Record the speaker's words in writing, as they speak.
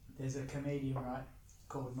there's a comedian, right,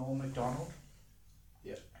 called Norm Macdonald.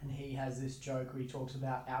 Yeah. And he has this joke where he talks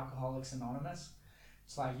about Alcoholics Anonymous.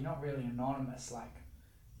 It's like, you're not really anonymous. Like,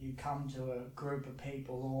 you come to a group of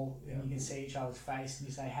people all, and you can see each other's face, and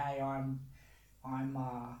you say, hey, I'm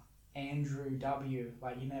Andrew W.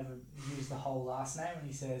 Like, you never use the whole last name. And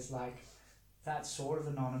he says, like, that's sort of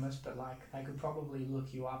anonymous, but like, they could probably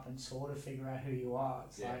look you up and sort of figure out who you are.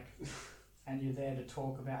 It's like, and you're there to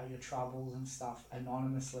talk about your troubles and stuff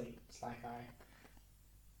anonymously. It's like,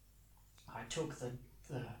 I took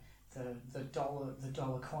the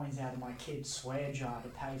dollar coins out of my kid's swear jar to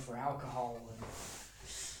pay for alcohol,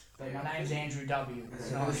 but my name's Andrew W.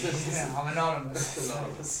 So I'm anonymous.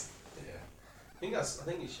 Anonymous. Yeah. I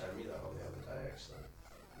think you showed me that one the other day actually.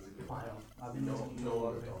 I've been Norm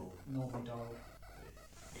Macdonald. Norm Macdonald.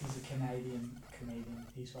 He's a Canadian comedian.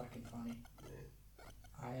 He's fucking funny.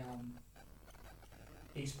 Yeah.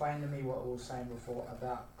 He explained to me what we were saying before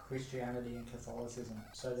about Christianity and Catholicism.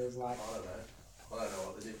 So there's like, I don't know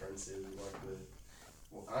what the difference is. Like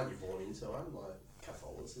aren't you born into one? Like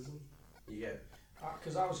Catholicism, you get.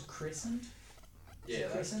 Because I was christened. Yeah, is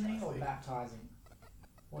it christening or baptizing?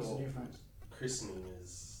 What's the difference? Christening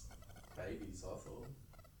is babies, I thought.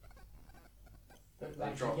 But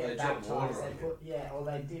like you get baptized, or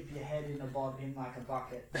they dip your head in like a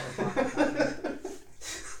bucket.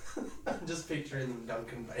 I'm just picturing them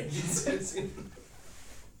dunking babies.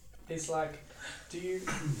 It's like, do you?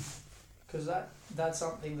 Because that's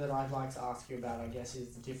something that I'd like to ask you about. I guess is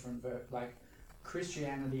the different like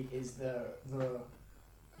Christianity is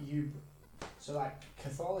so like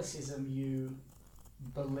Catholicism, you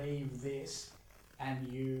believe this and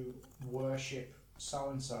you worship so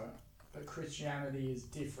and so, but Christianity is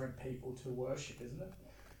different people to worship, isn't it?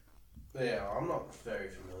 Yeah, I'm not very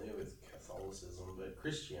familiar with Catholicism, but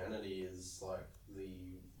Christianity is like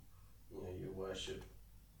you worship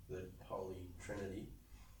the Holy Trinity,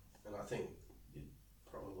 and I think it's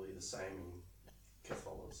probably the same in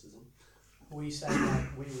Catholicism. We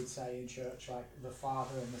would say in church, like the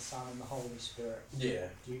Father and the Son and the Holy Spirit. Yeah.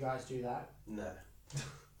 Do you guys do that? No.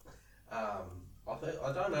 I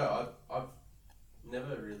don't know. I've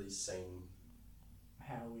never really seen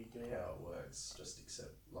how it works, just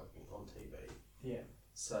except like on TV. Yeah.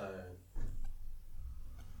 So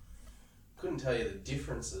couldn't tell you the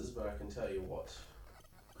differences, but I can tell you what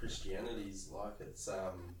Christianity's like. It's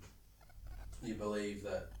you believe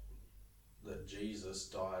that Jesus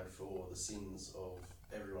died for the sins of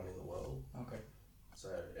everyone in the world. Okay. So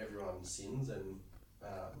everyone sins, and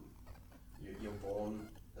you're born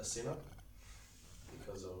a sinner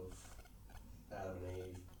because of Adam and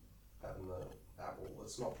Eve having the apple.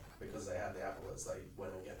 It's not because they had the apple; it's they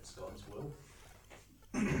went against God's will.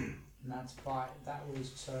 And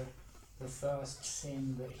so the first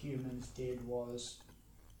sin that humans did was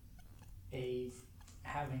Eve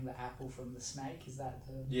having the apple from the snake. Is that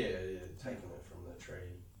the... Yeah, taking it from the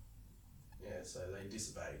tree. Yeah, so they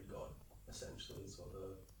disobeyed God, essentially, is what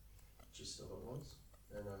the gist of it was.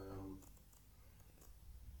 And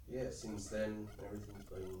since then everything's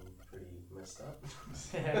been pretty messed up.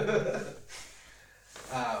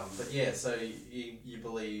 But yeah, so you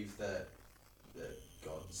believe that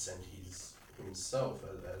God sent himself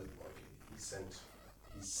as like he sent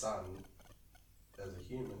his son as a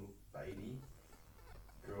human baby,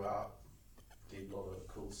 grew up, did a lot of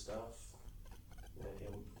cool stuff,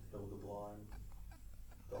 healed the blind,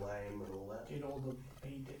 the lame, and all that.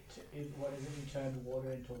 What is it? He turned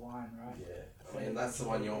water into wine, right? Yeah, I mean that's the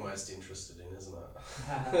one you're most interested in, isn't it?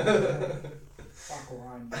 Fuck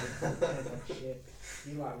wine, dude. That's like shit.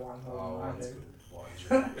 You like wine more than I do. Wine's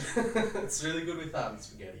really good. It's really good with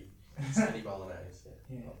spaghetti. Spaghetti bolognese,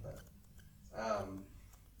 yeah. Love that.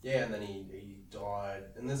 And then he died,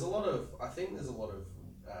 and there's a lot of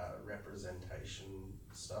representation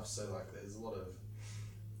stuff. So like, there's a lot of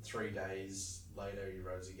 3 days later he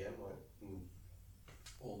rose again, like, and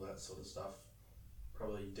all that sort of stuff.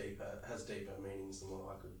 Probably has deeper meanings than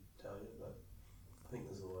what I could tell you, but I think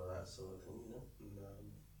there's a lot of that sort of thing, you know.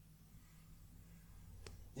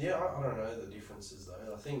 And, I don't know the differences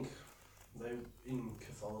though. I think in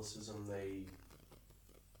Catholicism they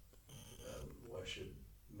worship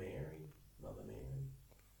Mary, Mother Mary.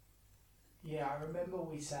 Yeah, I remember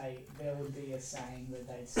there would be a saying that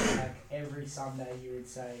they'd say, like, every Sunday you would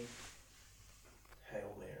say,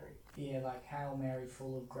 Hail Mary. Yeah, like, Hail Mary,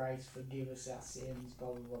 full of grace, forgive us our sins, blah,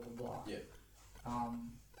 blah, blah, blah, blah. Yeah.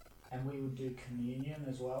 And we would do communion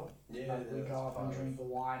as well. Yeah, like, we'd go up and drink the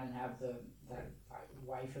wine and have that like,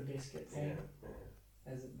 wafer biscuit thing.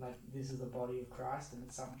 Yeah. As like, this is the body of Christ, and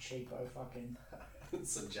it's some cheapo fucking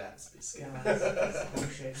It's a Jats biscuit. Yeah, that's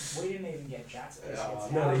bullshit. We didn't even get Jats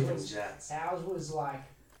biscuits. Not even Jats. Ours was like,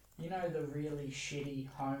 you know, the really shitty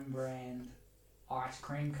home brand ice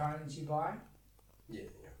cream cones you buy. Yeah.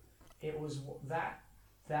 It was that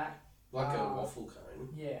like a waffle cone.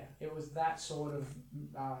 Yeah, it was that sort of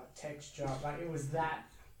texture. Like it was that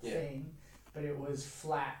thing, but it was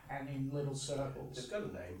flat and in little circles. It's got a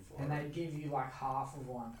name for it. And they'd give you like half of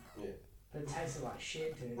one. Yeah. But it tasted like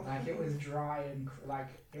shit, dude. Like it was dry and like.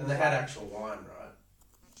 And they had actual wine, right?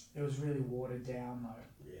 It was really watered down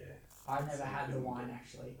though. Yeah. I never had the wine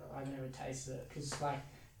actually. Oh, I never tasted it because like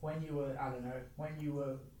when you were, I don't know, when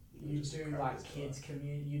you do like kids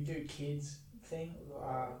community, you do kids thing.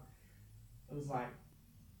 It was like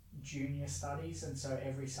junior studies, and so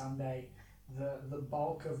every Sunday, the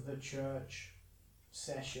bulk of the church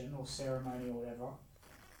session or ceremony or whatever,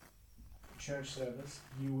 church service,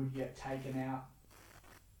 you would get taken out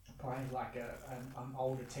by like an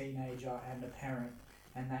older teenager and a parent,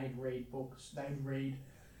 and they'd read books. They'd read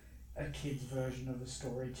a kid's version of a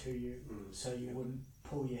story to you, so you wouldn't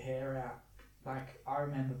pull your hair out. Like I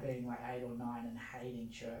remember being like 8 or 9 and hating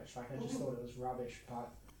church. Like I just thought it was rubbish,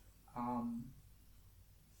 but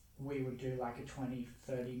we would do like a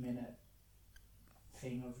 20-30 minute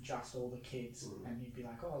thing of just all the kids, and you'd be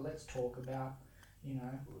like, oh, let's talk about, you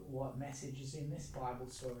know, what message is in this Bible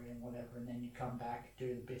story and whatever, and then you come back,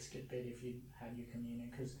 do the biscuit bit if you had your communion,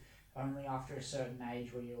 because only after a certain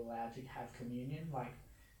age were you allowed to have communion. Like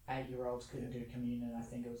 8-year-olds couldn't do communion. I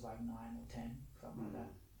think it was like 9 or 10, something like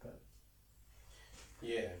that. But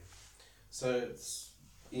yeah, so it's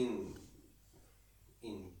in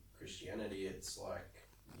Christianity, it's like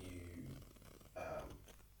you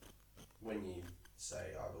when you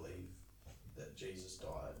say, I believe that Jesus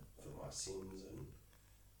died for my sins and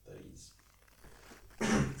that he's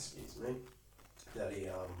excuse me, that he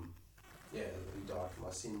died for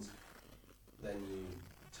my sins, then you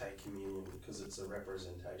take communion because it's a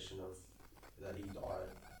representation of that he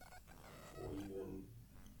died for you and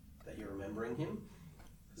that you're remembering him,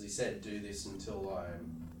 because he said, do this until I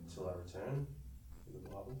return in the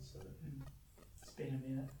Bible. So it's been a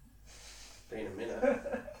minute.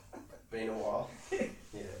 Been a while.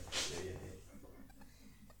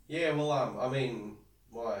 Yeah, well, I mean,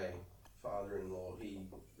 my father-in-law, he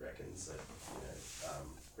reckons that,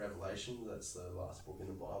 Revelation, that's the last book in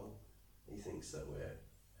the Bible. He thinks that we're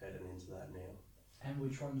heading into that now. And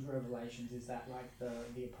which one's Revelations? Is that like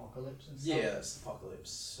the apocalypse and stuff? Yeah, that's the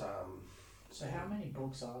apocalypse. So how many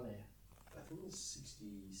books are there? I think there's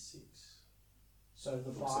 66. So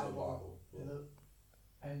the books Bible. Yeah.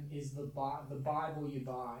 And is the Bible you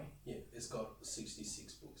buy? Yeah, it's got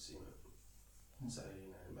 66 books in it. So,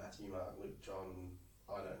 Matthew, Mark, Luke, John,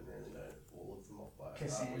 I don't really know all of them off by heart.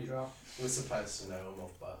 Cassandra. We're supposed to know them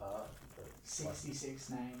off by heart. But 66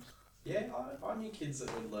 names. Yeah, I knew kids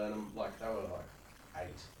that would learn them, like they were like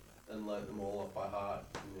 8 and learnt them all off by heart.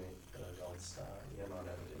 The gold star, and I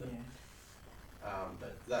never did it. Yeah.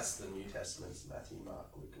 But that's the New Testament, Matthew,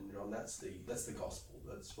 Mark, Luke and John. That's the gospel.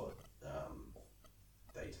 That's what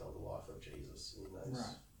they tell the life of Jesus in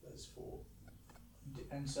those 4.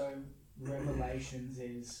 And so Revelations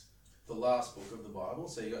is the last book of the Bible.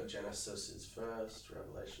 So you got Genesis is first,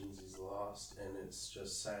 Revelations is last, and it's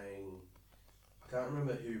just saying, I can't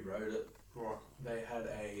remember who wrote it. They had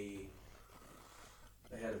a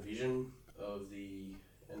vision of the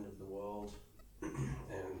end of the world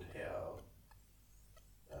and how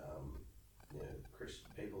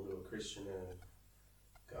people who are Christian are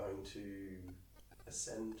going to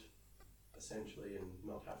ascend essentially and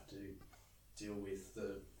not have to deal with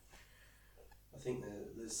I think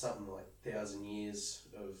there's something like 1,000 years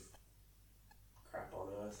of crap on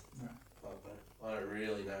Earth. Right. I don't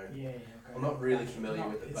really know. Yeah, okay. I'm not really familiar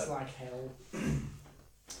with it. It's like hell.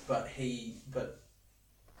 But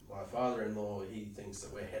my father-in-law, he thinks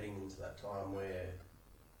that we're heading into that time where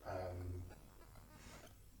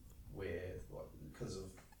because of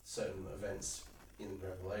certain events in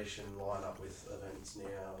Revelation line up with events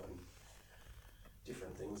now and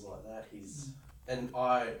different things like that. And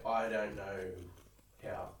I don't know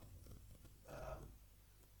how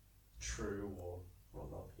true or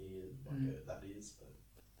whatnot that is, but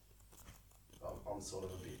I'm sort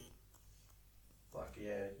of a bit like,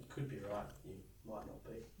 yeah, you could be right, you might not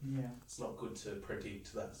be. Yeah. It's not good to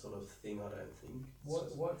predict that sort of thing, I don't think.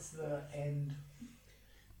 What's the end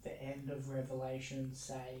of Revelation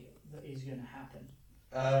say that is going to happen?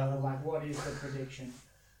 Like, what is the prediction?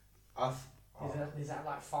 Is that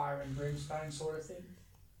like fire and brimstone sort of thing?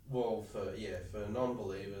 Well, for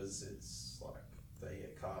non-believers, it's like they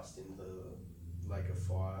get cast into the lake of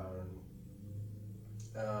fire,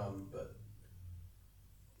 and but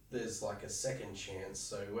there's like a second chance.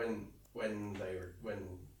 So when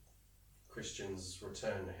Christians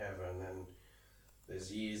return to heaven, and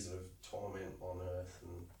there's years of torment on earth,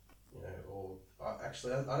 and or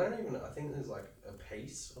actually I don't even, I think there's like a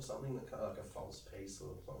peace or something, like a false peace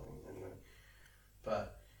or something. Anyway,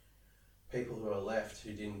 but people who are left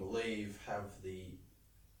who didn't believe have they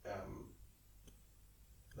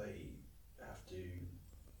have to,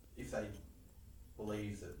 if they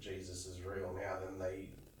believe that Jesus is real now, then they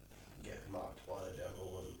get marked by the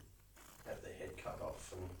devil and have their head cut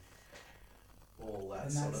off and all that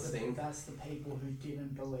and sort of thing. That's the people who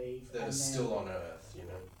didn't believe. That are still on earth,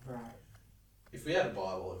 Right. If we had a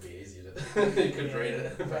Bible, it'd be easier to you could read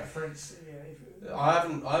it. Reference. I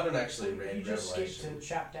haven't actually read You just Revelation. skipped to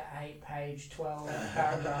chapter 8, page 12,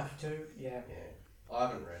 paragraph 2. Yeah. Yeah, I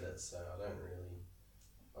haven't read it, so I don't really.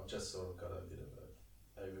 I've just sort of got a bit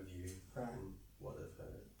of an overview from what I've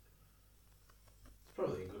heard. It's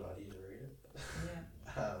probably a good idea to read it.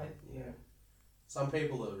 Yeah. Some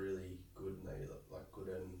people are really good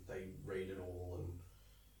and they read it all. And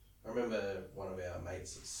I remember one of our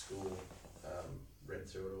mates at school read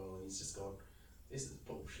through it all, and he's just gone, "This is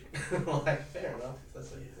bullshit." Like, fair enough if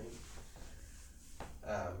that's what you think.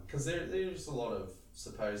 Because there's a lot of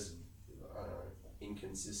supposed, I don't know,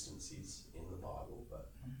 inconsistencies in the Bible, but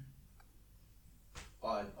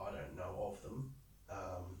I don't know of them,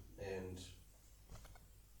 and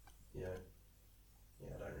I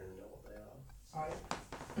don't really know what they are.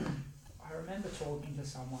 I remember talking to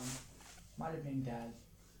someone, might have been Dad,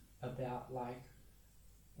 about like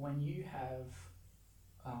when you have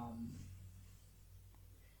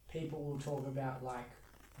people will talk about like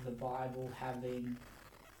the Bible having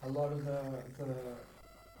a lot of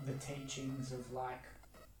the teachings of like,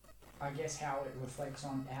 I guess how it reflects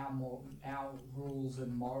on our rules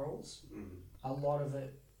and morals. A lot of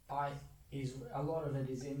it is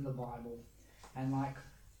in the Bible, and like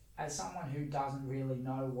as someone who doesn't really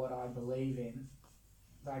know what I believe in,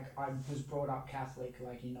 like I was brought up Catholic,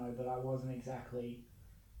 but I wasn't exactly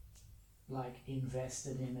like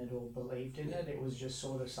invested in it or believed in it. It was just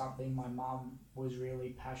sort of something my mum was really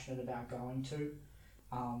passionate about going to,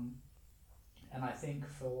 and I think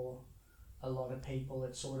for a lot of people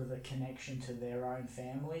it's sort of a connection to their own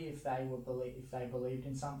family if they believed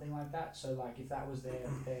in something like that. So like if that was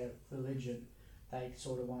their religion, they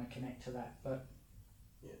sort of want to connect to that. But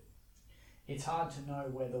it's hard to know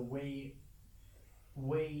whether we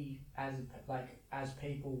as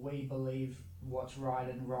people, we believe what's right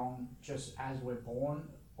and wrong just as we're born,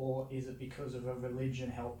 or is it because of a religion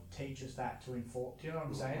helped teach us that to inform? Do you know what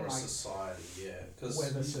I'm saying? Or like society, yeah.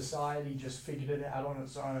 Whether society just figured it out on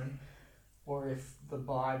its own, or if the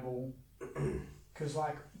Bible, because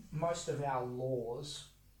like most of our laws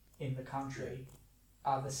in the country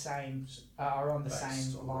are the same, are on the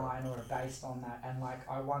same line or are based on that, and like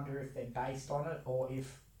I wonder if they're based on it or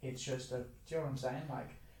if it's just a. Do you know what I'm saying? Like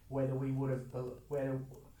whether we would have,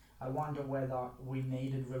 I wonder whether we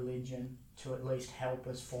needed religion to at least help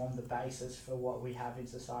us form the basis for what we have in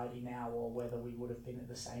society now, or whether we would have been at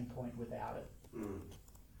the same point without it.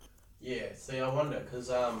 Yeah. See, I wonder because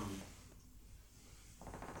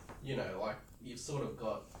like you've sort of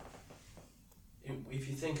got. If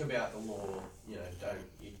you think about the law, you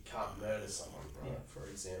can't murder someone, right? For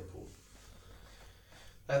example,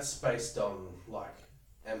 that's based on like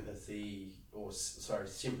empathy or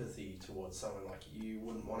sympathy towards someone. Like you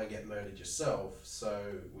wouldn't want to get murdered yourself, so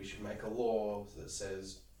we should make a law that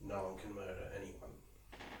says no one can murder anyone.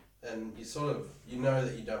 And you sort of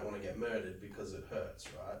that you don't want to get murdered because it hurts,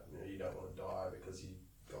 right? You don't want to die because you've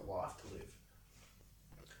got life to live.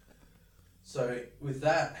 So with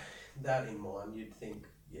that in mind, you'd think,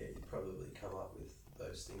 you'd probably come up with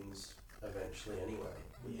those things eventually anyway,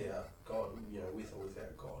 without God, with or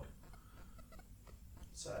without God.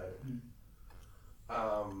 So,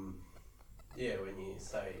 when you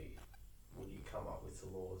say, would you come up with the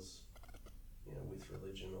laws, with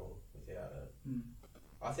religion or without it?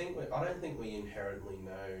 I don't think we inherently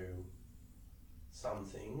know some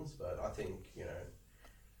things, but I think,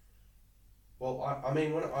 well, I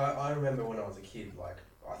mean, when I remember when I was a kid, like,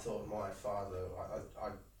 I thought my father,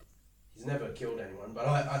 he's never killed anyone, but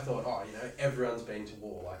I thought, everyone's been to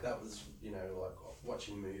war. Like, that was, like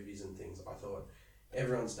watching movies and things. I thought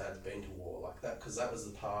everyone's dad's been to war like that, because that was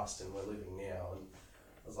the past and we're living now. And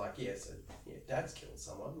I was like, dad's killed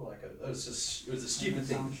someone. Like, it was a stupid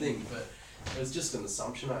thing to think, but it was just an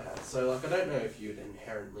assumption I had. So, like, I don't know if you'd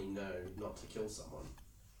inherently know not to kill someone.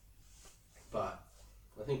 But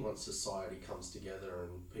I think once society comes together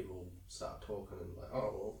and people start talking and like,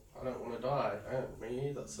 oh, well, I don't want to die, me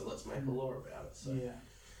either, so let's make a law about it. So,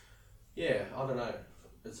 I don't know.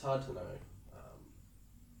 it's hard to know.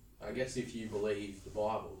 I guess if you believe the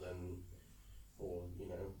Bible, then, or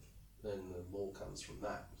then the law comes from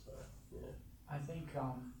that. So yeah. I think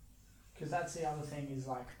because that's the other thing is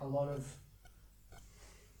like a lot of.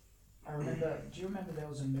 I remember. Do you remember there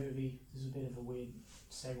was a movie? This is a bit of a weird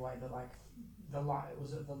segue, but like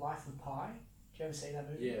was it The Life of Pi? Did you ever see that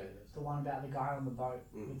movie? Yeah. The one about the guy on the boat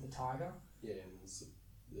with the tiger. Yeah, and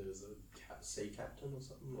there was a sea captain or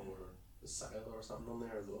something, or a sailor or something on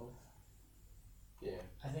there as well. Yeah.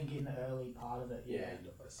 I think in the early part of it, yeah. He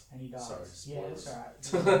dies. And he dies. Sorry, yeah, spoilers.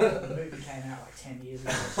 that's alright. The movie came out like 10 years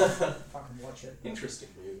ago, so fucking watch it. Interesting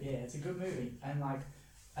movie. Yeah, it's a good movie. And like,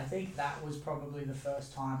 I think that was probably the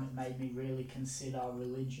first time it made me really consider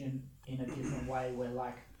religion in a different way, where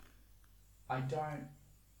like, I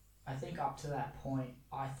think up to that point,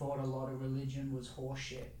 I thought a lot of religion was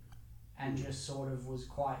horseshit and just sort of was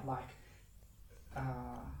quite like,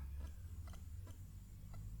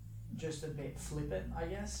 just a bit flippant, I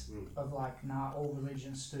guess, of like, nah, all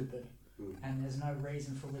religion's stupid and there's no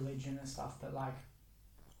reason for religion and stuff. But like,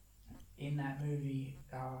 in that movie,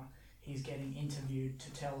 he's getting interviewed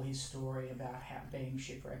to tell his story about how being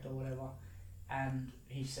shipwrecked or whatever, and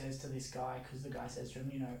he says to this guy, because the guy says to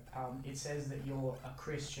him, it says that you're a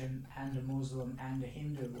Christian and a Muslim and a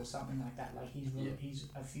Hindu or something like that. Like he's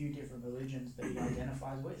a few different religions that he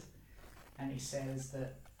identifies with, and he says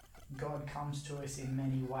that God comes to us in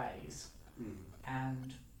many ways,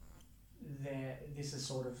 and this is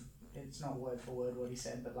sort of, it's not word for word what he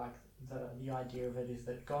said, but like the idea of it is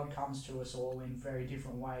that God comes to us all in very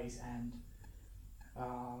different ways, and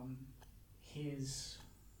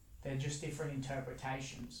they're just different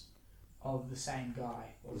interpretations of the same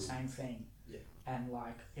guy or the same thing. Yeah. And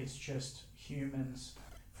like, it's just humans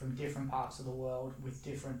from different parts of the world with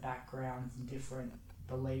different backgrounds and different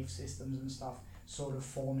belief systems and stuff, sort of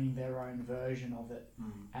forming their own version of it.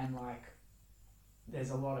 And like,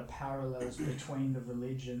 there's a lot of parallels between the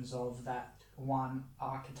religions of that one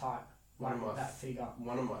archetype, that figure.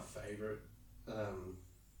 One of my favourite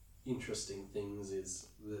interesting things is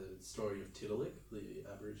the story of Tiddalik, the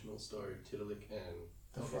Aboriginal story of Tiddalik and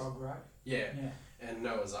the frog, right? Yeah. And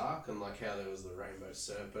Noah's Ark, and like how there was the rainbow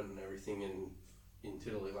serpent and everything in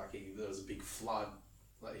Tiddalik. Like there was a big flood,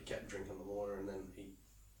 like he kept drinking the water, and then he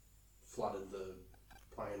flooded the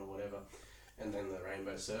plane or whatever, and then the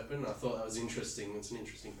rainbow serpent. I thought that was interesting. It's an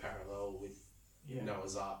interesting parallel with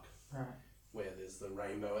Noah's Ark, right, where there's the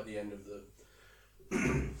rainbow at the end of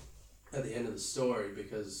the story,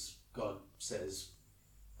 because God says,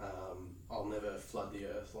 I'll never flood the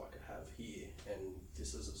earth like I have here, and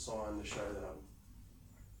this is a sign to show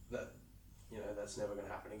that that's never going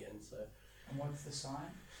to happen again. So, and what's the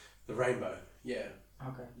sign? The rainbow. Yeah.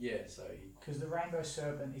 Okay. Yeah. So. Because the rainbow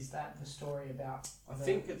serpent, is that the story about? I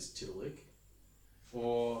think it's Tiddalik,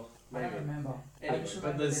 or maybe. I don't remember. Anyway, I just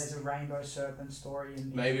remember there's a rainbow serpent story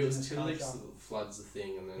in. Maybe it was Tiddalik that floods the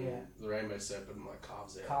thing, and then the rainbow serpent like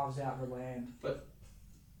carves out the land. But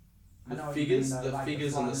the figures, like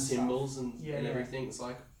figures and the symbols and everything. It's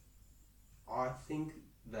like, I think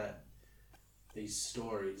that these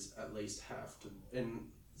stories at least have to, and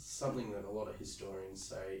something that a lot of historians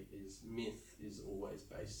say is myth is always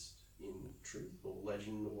based in truth or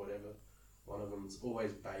legend or whatever. One of them is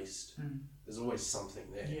always based. There's always something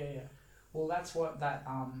there. Yeah. Well, that's what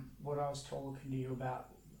what I was talking to you about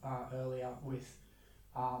earlier with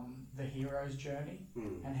the hero's journey,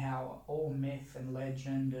 and how all myth and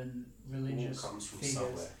legend and religious all comes from figures,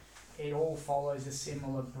 somewhere. It all follows a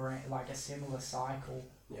similar a similar cycle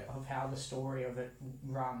of how the story of it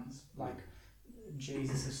runs, like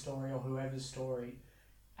Jesus' story or whoever's story,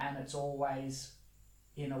 and it's always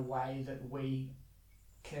in a way that we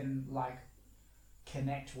can like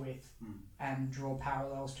connect with and draw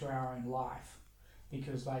parallels to our own life,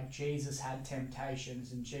 because like Jesus had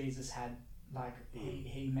temptations, and Jesus had like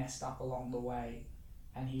he messed up along the way,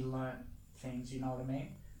 and he learnt things, you know what I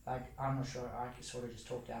mean? Like, I'm not sure, I sort of just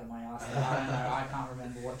talked out of my ass. I don't know, I can't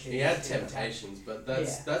remember what Jesus did. He had temptations, but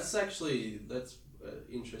that's actually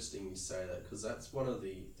interesting you say that, because that's one of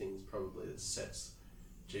the things probably that sets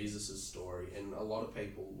Jesus' story, and a lot of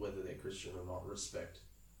people, whether they're Christian or not, respect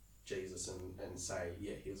Jesus and say,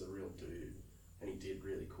 yeah, he was a real dude and he did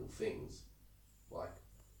really cool things, like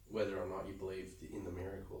whether or not you believe in the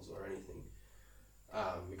miracles or anything,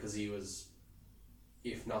 because he was,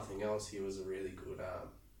 if nothing else, he was a really good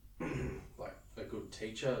like a good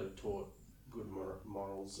teacher who taught good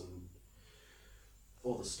morals and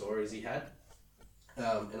all the stories he had.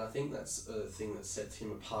 And I think that's a thing that sets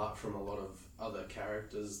him apart from a lot of other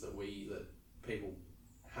characters that people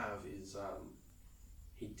have, is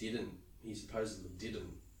he supposedly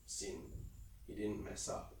didn't sin. he didn't mess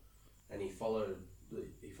up, and he followed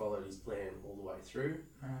his plan all the way through.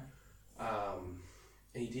 Right.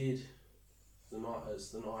 He did the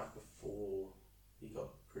night before he got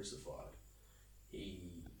crucified.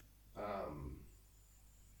 He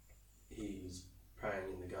was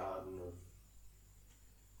praying in the garden of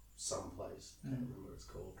some place. I can't remember what it's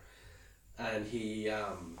called. And he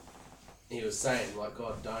was saying, like,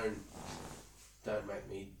 God, don't make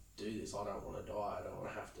me do this. I don't want to die. I don't want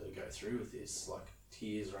to have to go through with this. Like,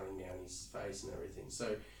 tears running down his face and everything.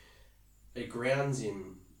 So it grounds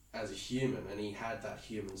him as a human, and he had that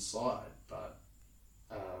human side. But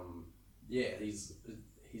he's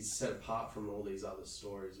set apart from all these other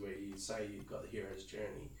stories where you say you've got the hero's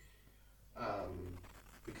journey,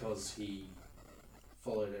 because he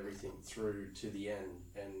followed everything through to the end.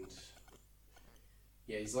 And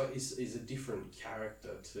yeah, he's a different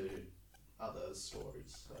character to other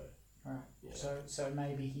stories. So right. Yeah. So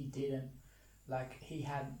maybe he didn't, like, he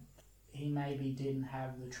maybe didn't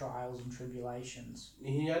have the trials and tribulations.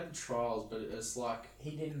 He had the trials, but it's like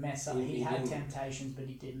he didn't mess up. He had temptations, but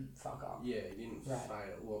he didn't fuck up. Yeah, he didn't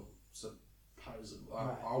fail. Well, supposedly,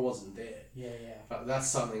 I wasn't there. Yeah. But that's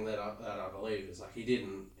something that I believe is like he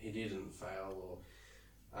didn't fail, or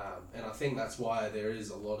and I think that's why there is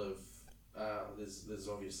a lot of there's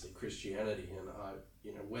obviously Christianity,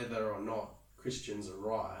 and whether or not Christians are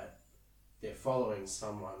right, they're following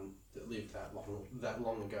someone that lived that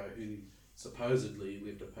long ago, who supposedly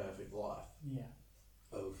lived a perfect life. Yeah.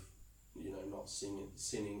 Of not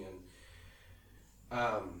sinning, and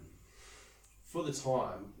for the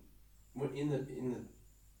time, in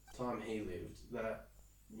the time he lived, that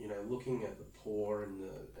looking at the poor and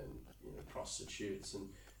prostitutes and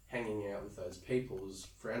hanging out with those people was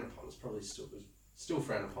frowned upon. It's probably still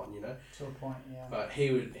frowned upon, To a point, yeah. But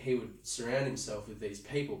he would surround himself with these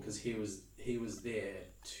people because he was there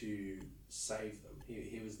to save them.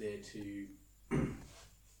 He was there to.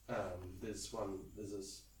 There's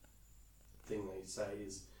this thing they say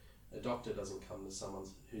is a doctor doesn't come to someone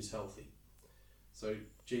who's healthy. So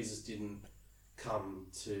Jesus didn't come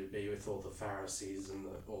to be with all the Pharisees and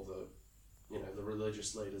all the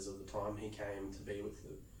religious leaders of the time. He came to be with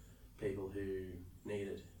the people who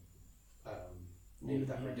needed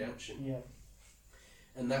that redemption. Yeah.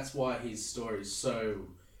 And that's why his story is so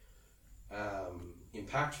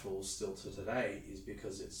impactful still to today, is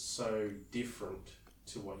because it's so different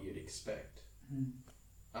to what you'd expect.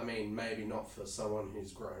 I mean, maybe not for someone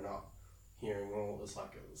who's grown up hearing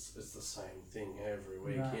it's the same thing every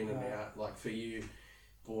week, in and out. Like for you,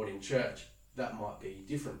 born in church, that might be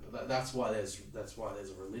different, but that's why there's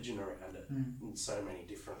a religion around it, and so many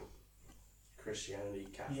different Christianity,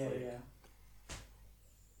 Catholic,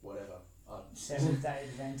 whatever. Seventh-day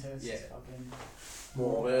Adventists, fucking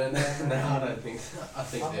Mormon. No, I don't think. I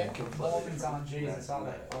think they're completely. Mormons aren't Jesus, are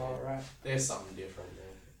they? Oh, right. There's something different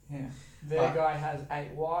there. Yeah. Their guy has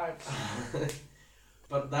 8 wives.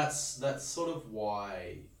 But that's sort of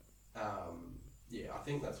why. I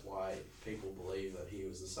think that's why people believe that he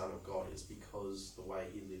was the Son of God, is because the way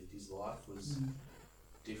he lived his life was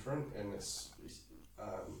different, and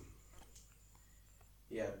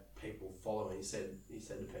he had people follow him. He said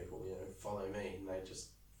to people, follow me, and they just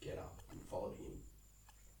get up and follow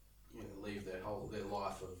him. Leave their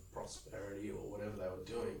life of prosperity or whatever they were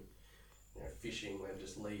doing. Fishing, they'd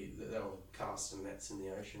just leave. They were casting nets in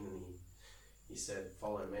the ocean, and he said,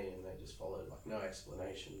 follow me, and they just followed, like no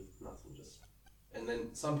explanation, nothing, just. And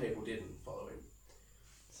then some people didn't follow him.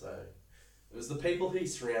 So it was the people he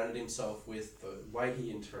surrounded himself with, the way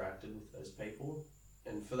he interacted with those people,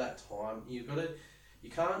 and for that time, you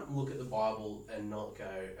can't look at the Bible and not go,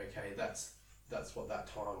 okay, that's what that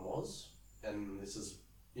time was, and this is,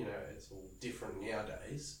 it's all different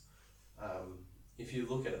nowadays. If you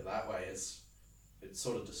look at it that way, it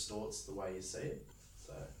sort of distorts the way you see it.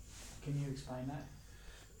 So, can you explain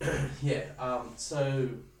that? Yeah. So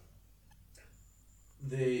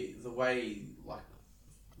the way, like,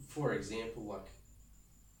 for example, like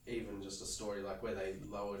even just a story like where they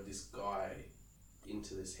lowered this guy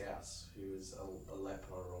into this house who was a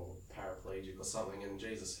leper or paraplegic or something, and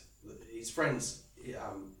Jesus, his friends, the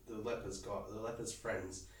leper's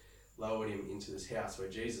friends lowered him into this house where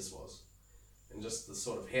Jesus was. And just the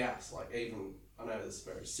sort of house, like, even, I know this is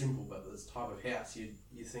very simple, but this type of house, you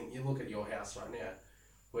think, you look at your house right now,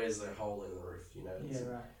 where's the hole in the roof,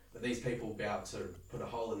 Yeah, right. But these people vowed to put a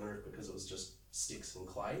hole in the roof because it was just sticks and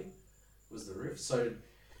clay was the roof. So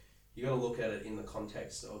you got to look at it in the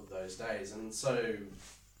context of those days. And so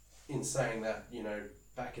in saying that,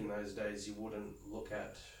 back in those days, you wouldn't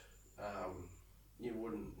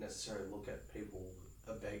necessarily look at people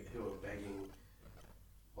who are begging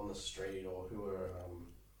on the street or who are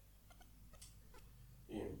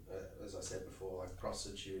as I said before, like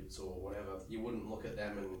prostitutes or whatever, you wouldn't look at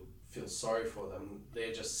them and feel sorry for them.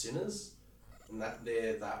 They're just sinners, and that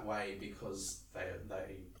they're that way because they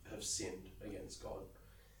have sinned against God,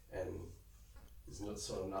 and there's not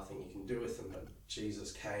sort of nothing you can do with them. But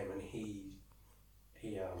Jesus came and he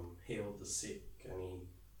healed the sick, and he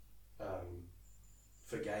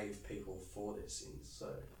forgave people for their sins. So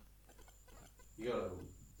you got to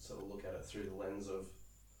sort of look at it through the lens of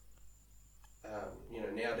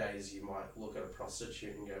nowadays you might look at a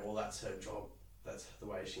prostitute and go, well, that's her job, that's the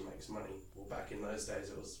way she makes money. Well, back in those days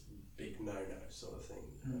it was big no sort of thing.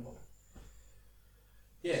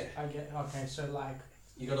 Yeah. I get, okay, so like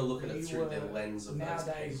you got to look at it through the lens of nowadays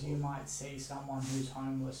those people. You might see someone who's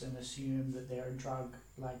homeless and assume that they're drug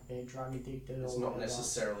addicted. It's or not whatever.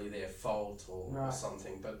 Necessarily their fault or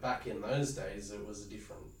something, but back in those days it was a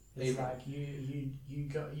different. It's like you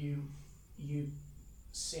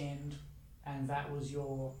sinned, and that was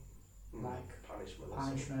your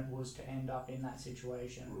punishment was to end up in that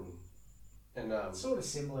situation. And it's sort of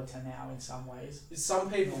similar to now in some ways.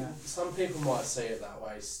 Some people might see it that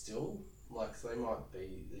way still. Like they might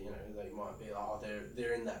be,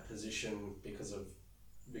 they're in that position because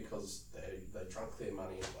they drunk their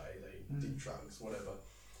money away, they did drugs, whatever.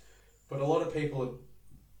 But a lot of people are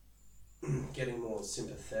getting more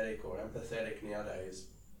sympathetic or empathetic nowadays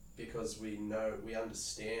because we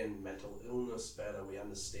understand mental illness better. We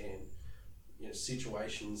understand,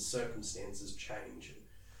 situations, circumstances change.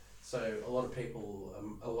 So a lot of people are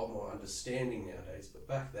a lot more understanding nowadays. But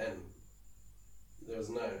back then, there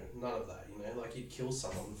was none of that. Like you'd kill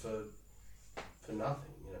someone for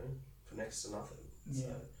nothing. For next to nothing. Yeah.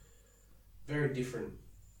 So very different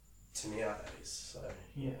to nowadays. So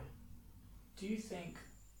yeah. Do you think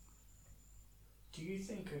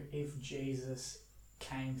if Jesus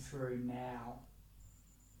came through now,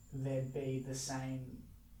 there'd be the same?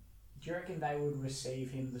 Do you reckon they would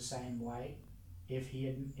receive him the same way if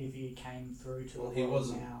he came through to the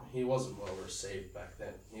world now? He wasn't well received back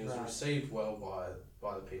then. He was received well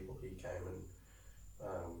by the people he came and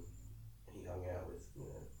he hung out with.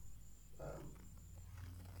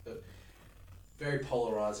 A very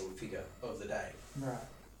polarizing figure of the day. Right.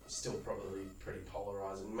 Still probably pretty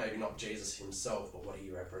polarizing. Maybe not Jesus himself, but what he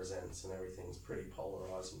represents and everything's pretty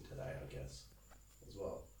polarizing today, I guess, as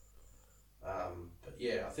well. But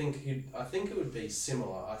yeah, I think it would be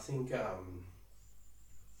similar. I think I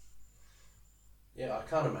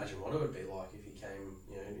can't imagine what it would be like if he came.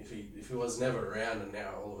 If he was never around and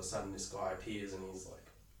now all of a sudden this guy appears and he's like,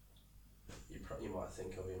 you might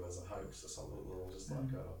think of him as a hoax or something. Just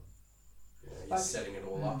he's setting it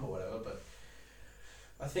all up or whatever, but.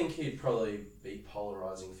 I think he'd probably be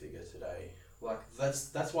polarizing figure today. Like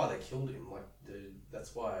that's why they killed him.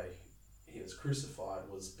 That's why he was crucified,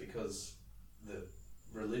 was because the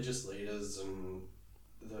religious leaders and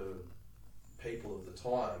the people of the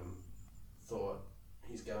time thought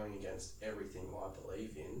he's going against everything I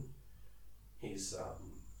believe in. He's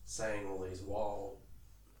saying all these wild,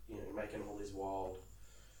 making all these wild,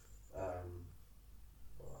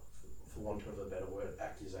 for want of a better word,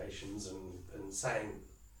 accusations and saying.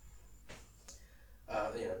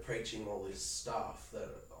 Preaching all this stuff that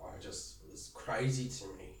it's crazy to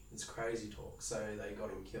me. It's crazy talk. So they got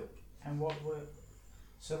him killed. And to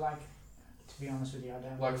be honest with you, I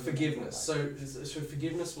don't like really forgiveness. So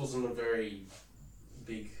forgiveness wasn't a very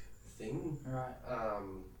big thing. Right. I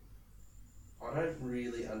don't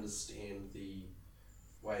really understand the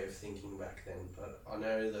way of thinking back then, but I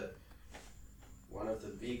know that one of the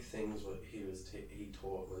big things what he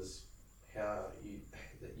taught was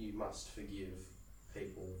that you must forgive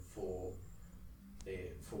people for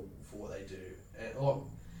what they do or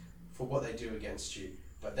for what they do against you.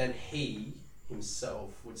 But then he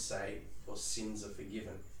himself would say, "Your sins are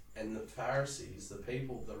forgiven." And the Pharisees, the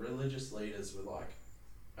people, the religious leaders were like,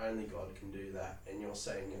 "Only God can do that." And you're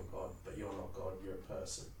saying you're God, but you're not God. You're a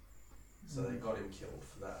person. So they got him killed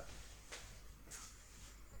for that.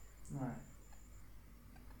 Right.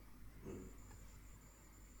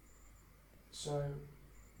 So,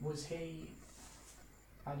 was he?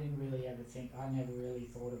 I didn't really ever think. I never really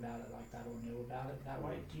thought about it like that or knew about it that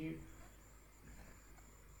way. Do you?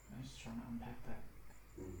 I'm just trying to unpack that.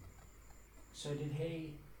 So, did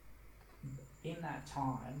he? In that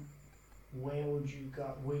time, where would you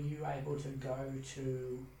go? Were you able to go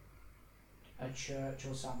to a church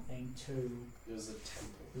or something to? It was a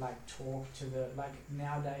temple. Like talk to the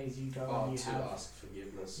nowadays you go and you have ask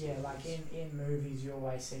forgiveness. Yeah, like in movies you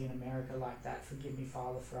always see in America like that. Forgive me,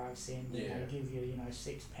 Father, for I've sinned. Yeah. And they give you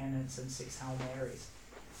 6 penance and 6 Hail Marys.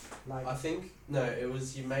 Like, I think no, it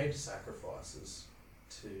was you made sacrifices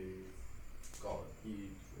to God. You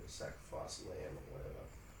sacrificed a lamb or whatever,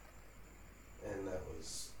 and that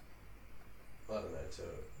was I don't know to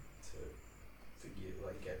forgive,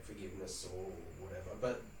 like get forgiveness or whatever.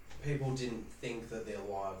 But people didn't think that their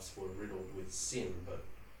lives were riddled with sin. But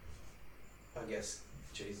I guess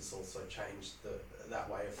Jesus also changed that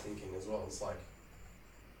way of thinking as well. It's like,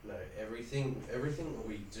 no, everything that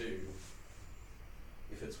we do,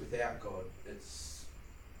 if it's without God, it's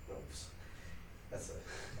well, that's a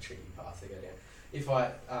tricky path to go down. If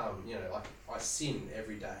I like I sin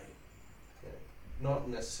every day, not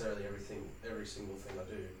necessarily every single thing I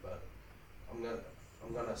do, but I'm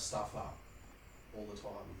gonna stuff up all the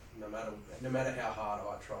time, no matter how hard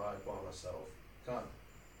I try by myself, can't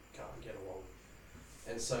get along.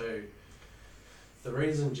 And so the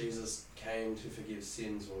reason Jesus came to forgive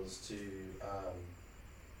sins was to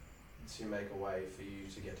make a way for you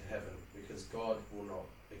to get to heaven, because God will not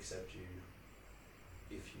accept you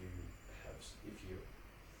if you're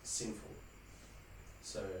sinful.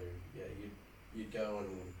 So yeah, you'd go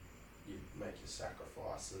and you'd make your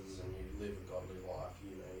sacrifices and you'd live a godly life.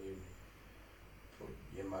 You'd put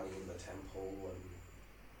your money in the temple and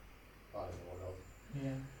I don't know what else.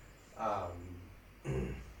 yeah.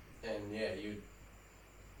 And yeah, you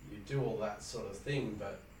do all that sort of thing,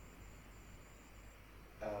 but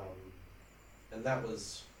and that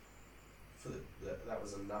was that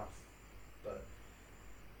was enough, but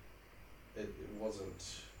it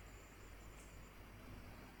wasn't.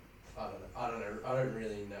 I don't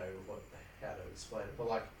really know how to explain it,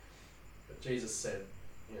 but Jesus said,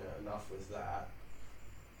 enough with that.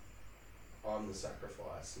 I'm the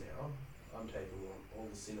sacrifice now. I'm taking on all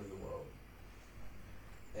the sin of the world,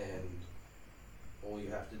 and all you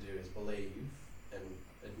have to do is believe and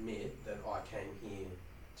admit that I came here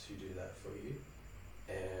to do that for you,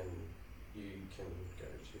 and you can go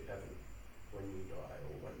to heaven when you die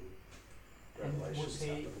or when revelations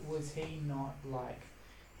happen. Was he not like,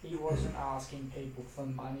 he wasn't asking people for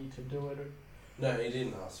money to do it? No, he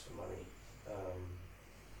didn't ask for money.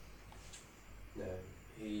 No,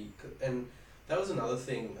 and that was another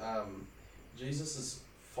thing. Jesus's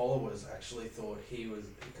followers actually thought he was,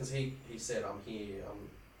 because he said, I'm here, I'm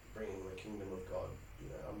bringing the kingdom of God.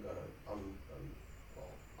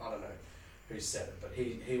 I don't know who said it, but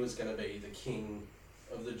he was going to be the king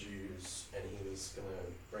of the Jews, and he was going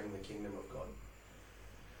to bring the kingdom of God.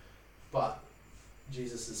 But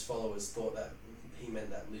Jesus's followers thought that he meant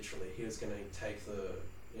that literally. He was going to take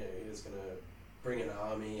he was going to bring an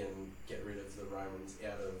army and get rid of the Romans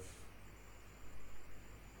out of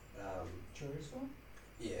Jerusalem?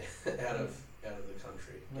 Yeah, out of the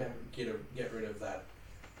country. Right. Get rid of that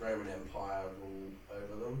Roman Empire rule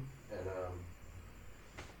over them, and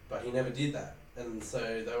but he never did that, and so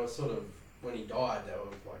they were sort of, when he died, they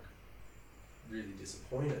were like really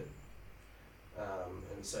disappointed.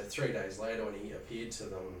 And so 3 days later, when he appeared to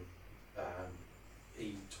them,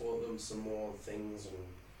 he taught them some more things,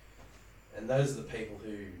 and those are the people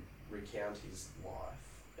who recount his life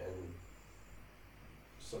and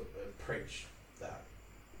sort of preach that.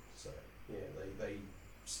 So yeah, they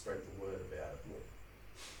spread the word about it more.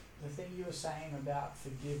 The thing you were saying about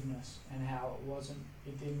forgiveness and how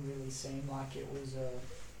it didn't really seem like it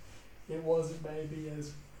wasn't maybe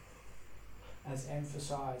as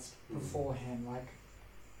emphasized beforehand. Like,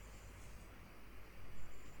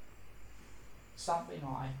 something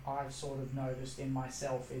I've sort of noticed in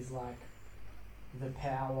myself is like the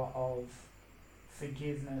power of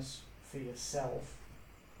forgiveness for yourself,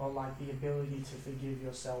 or like the ability to forgive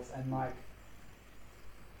yourself, and like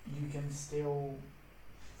you can still,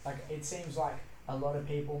 like, it seems like a lot of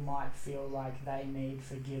people might feel like they need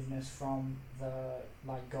forgiveness from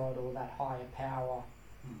God or that higher power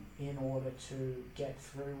in order to get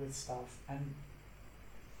through with stuff, and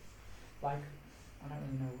like, I don't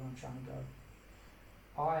really know where I'm trying to go.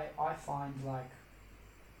 I find like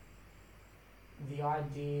the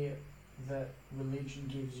idea that religion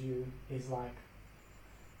gives you is like,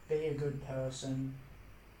 be a good person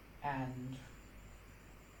and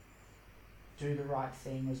do the right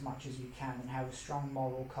thing as much as you can and have a strong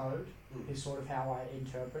moral code, is sort of how I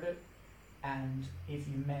interpret it. And if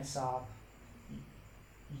you mess up,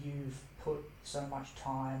 you've put so much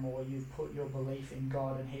time, or you've put your belief in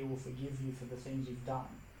God and he will forgive you for the things you've done.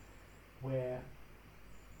 Where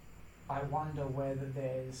I wonder whether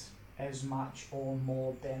there's as much or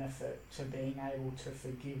more benefit to being able to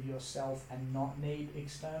forgive yourself and not need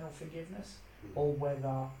external forgiveness, or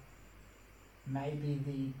whether maybe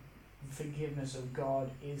the forgiveness of God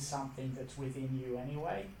is something that's within you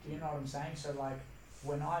anyway. Do you know what I'm saying? So like,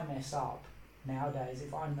 when I mess up, nowadays,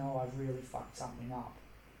 if I know I've really fucked something up,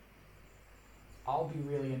 I'll be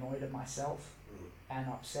really annoyed at myself and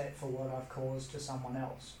upset for what I've caused to someone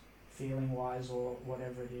else, feeling wise or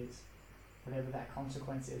whatever it is, whatever that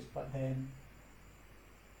consequence is. But then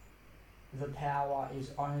the power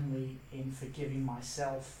is only in forgiving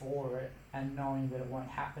myself for it and knowing that it won't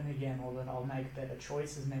happen again, or that I'll make better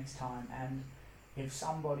choices next time. And if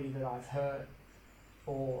somebody that I've hurt,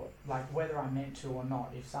 or like whether I meant to or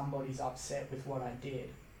not, if somebody's upset with what I did,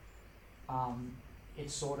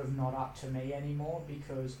 it's sort of not up to me anymore,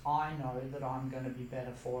 because I know that I'm going to be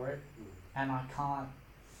better for it, and I can't.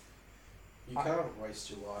 You can't waste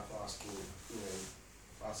your life asking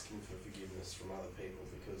for forgiveness from other people,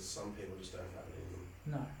 because some people just don't have it in them.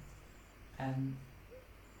 No. And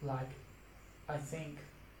like, I think,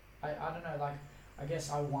 I don't know, like, I guess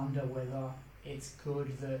I wonder whether it's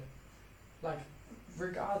good that, like,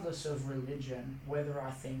 regardless of religion, whether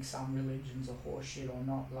I think some religions are horseshit or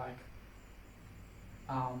not, like,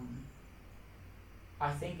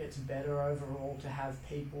 I think it's better overall to have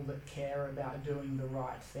people that care about doing the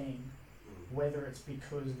right thing, whether it's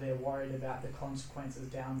because they're worried about the consequences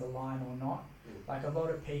down the line or not. Like, a lot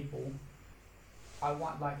of people, I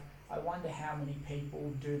wonder how many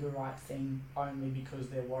people do the right thing only because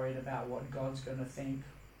they're worried about what God's going to think,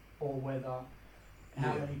 or whether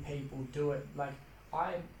how many people do it. Like,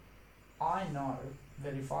 I know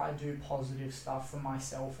that if I do positive stuff for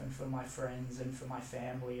myself and for my friends and for my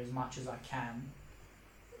family as much as I can,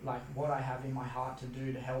 like what I have in my heart to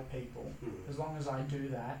do to help people, as long as I do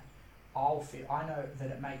that, I know that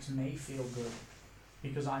it makes me feel good,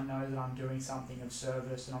 because I know that I'm doing something of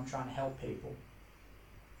service and I'm trying to help people.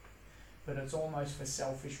 But it's almost for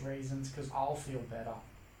selfish reasons, because I'll feel better,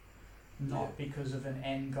 not because of an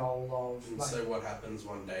end goal of... And so what happens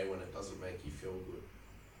one day when it doesn't make you feel good?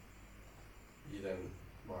 You then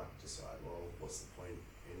might decide, well, what's the point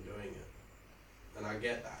in doing it? And I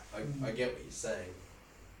get that. I get what you're saying.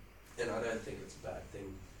 And I don't think it's a bad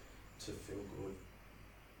thing to feel good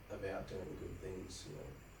about doing good things,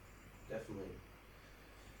 Definitely.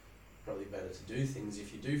 Probably better to do things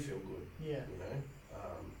if you do feel good. Yeah.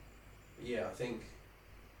 I think,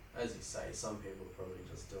 as you say, some people are probably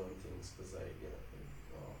just doing things because they, think,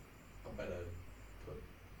 I better put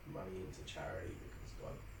money into charity because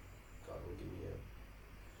God will give me a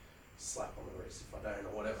slap on the wrist if I don't,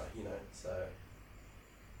 or whatever, So,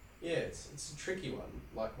 yeah, it's a tricky one.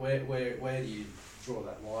 Like, where do you draw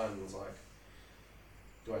that line? It's like,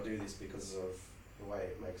 do I do this because of the way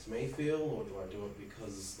it makes me feel, or do I do it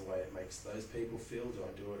because the way it makes those people feel? Do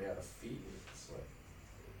I do it out of fear? It's like,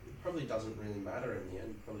 it probably doesn't really matter in the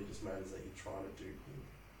end. It probably just matters that you're trying to do good.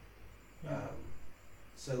 Yeah.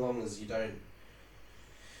 So long as you don't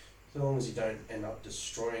end up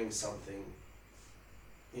destroying something,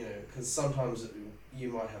 because sometimes you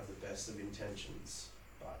might have the best of intentions,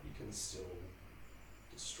 but you can still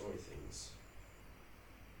destroy things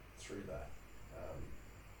through that.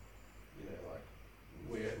 Like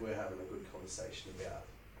we're having a good conversation about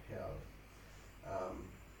how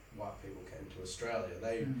white people came to Australia.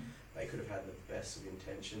 They could have had the best of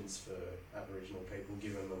intentions for Aboriginal people,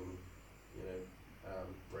 given them,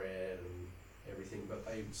 bread and everything, but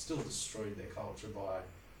they still destroyed their culture by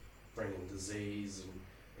bringing disease, and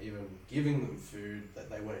even giving them food that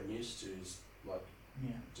they weren't used to,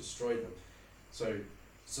 destroyed them. So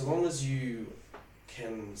long as you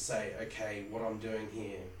can say, okay, what I'm doing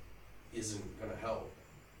here isn't going to help,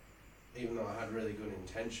 even though I had really good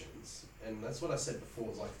intentions, and that's what I said before,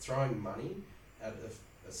 it's like throwing money at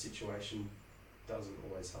a situation doesn't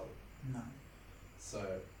always help. No.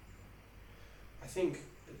 So I think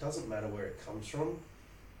it doesn't matter where it comes from,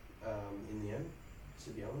 in the end, to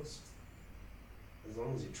be honest. As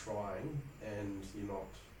long as you're trying and you're not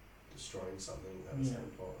destroying something at the same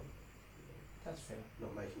time. That's fair.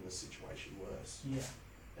 Not making the situation worse. Yeah.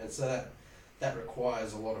 And so that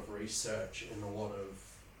requires a lot of research and a lot of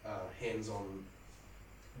hands-on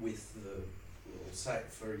with the, say,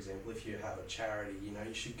 for example, if you have a charity, you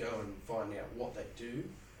should go and find out what they do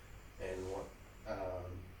and what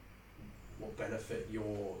benefit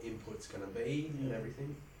your input's going to be and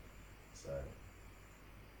everything. So,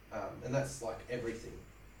 and that's like everything,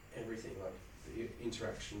 like the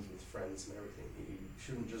interactions with friends and everything. You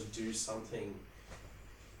shouldn't just do something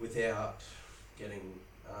without getting,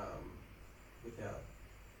 without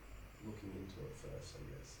looking into it first, I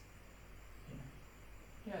guess.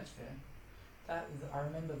 Yeah, it's fair. I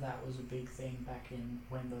remember that was a big thing back in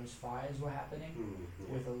when those fires were happening,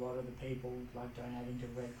 with a lot of the people like donating to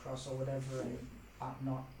Red Cross or whatever, and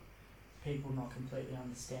not people not completely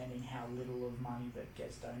understanding how little of money that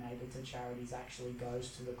gets donated to charities actually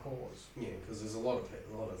goes to the cause. Yeah, because there's a lot of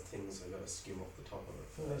things they've got to skim off the top of it.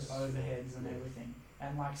 For those overheads and everything,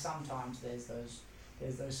 and like sometimes there's those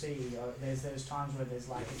CEO, there's those times where there's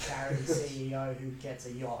like a charity CEO who gets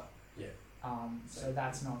a yacht. Yeah. So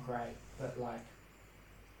that's not great, but like.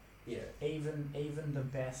 Yeah. Even the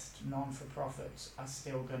best non-for-profits are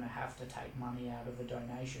still going to have to take money out of a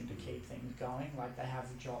donation to keep things going. Like they have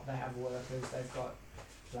a job, they have workers, they've got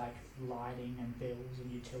like lighting and bills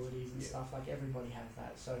and utilities and stuff. Like everybody has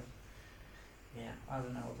that. So yeah, I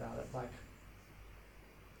don't know about it. Like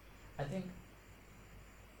I think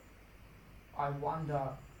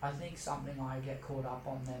something I get caught up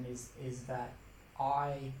on then is that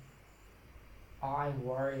I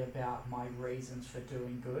worry about my reasons for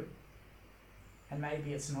doing good, and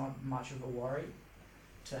maybe it's not much of a worry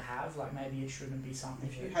to have. Like maybe it shouldn't be something.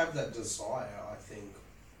 If you have that desire, I think,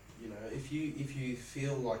 if you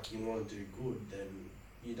feel like you want to do good, then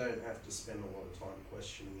you don't have to spend a lot of time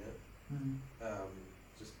questioning it.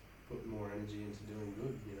 Just put more energy into doing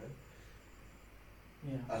good.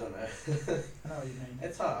 Yeah. I don't know. I know what you mean.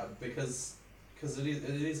 It's hard because it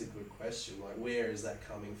is a good question. Like, where is that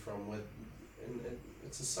coming from? And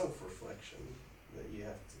it's a self-reflection that you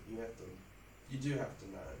do have to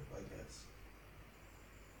know, I guess.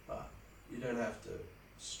 But you don't have to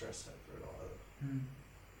stress over it either.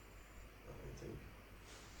 I don't think.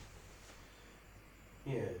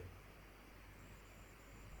 Yeah.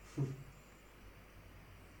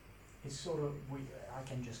 It's sort of weird. I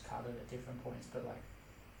can just cut it at different points, but like,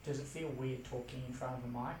 does it feel weird talking in front of a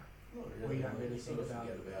mic? Not really. Or you don't really think about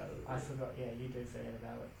it? I Really. forgot. Yeah, you do forget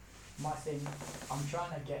about it. My thing, I'm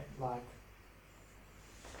trying to get like,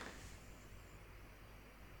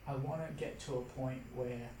 I want to get to a point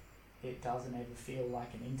where it doesn't ever feel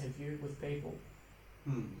like an interview with people.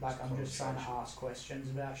 Like I'm just trying to ask questions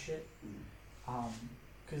about shit.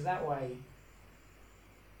 Because that way,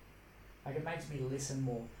 like it makes me listen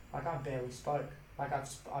more. Like I barely spoke. Like I've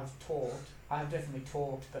talked. I have definitely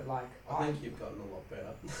talked, but like I think you've gotten a lot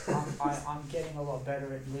better. I'm getting a lot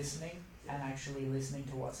better at listening and actually listening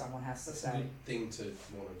to what someone has to That's say. a good thing to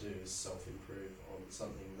want to do is self-improve on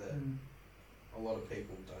something that a lot of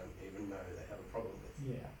people don't even know they have a problem with.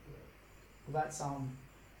 Yeah. Well, that's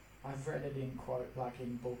I've read it in like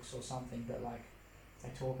in books or something, but like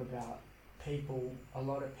they talk about people. A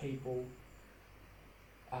lot of people.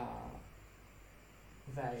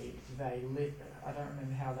 I don't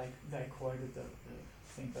remember how they quoted the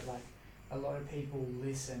thing, but like a lot of people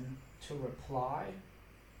listen to reply.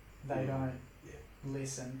 They don't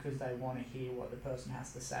listen because they want to hear what the person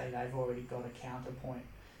has to say. They've already got a counterpoint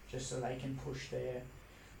just so they can push the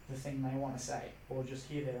thing they want to say, or just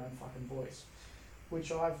hear their own fucking voice.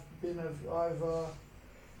 Which I've done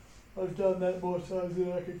that more times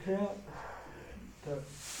than I can count. But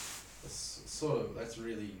that's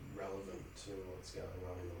really relevant to what's going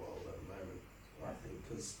on in the world at the moment, I think,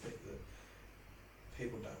 because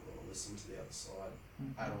people don't want to listen to the other side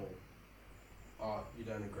at all. Oh, you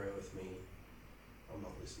don't agree with me, I'm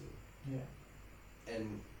not listening. Yeah.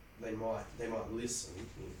 And they might listen,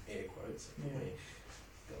 in air quotes, got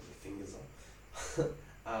my fingers up.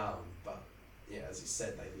 But yeah, as you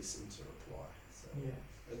said, they listen to reply. So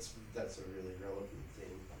that's a really relevant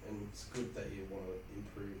thing, and it's good that you want to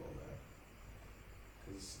improve on that.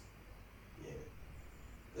 Because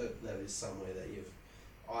that is somewhere that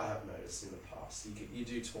I have noticed in the past. You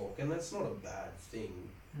do talk, and that's not a bad thing.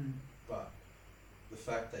 But the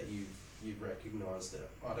fact that you've recognised that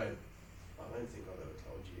I don't think I've ever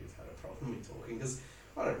told you you've had a problem with talking, because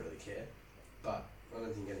I don't really care. But I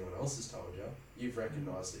don't think anyone else has told you. You've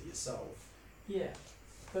recognised it yourself. Yeah.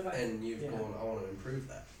 And you've gone, I want to improve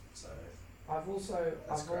that. So I've also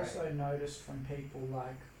noticed from people,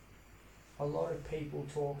 like a lot of people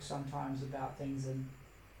talk sometimes about things, and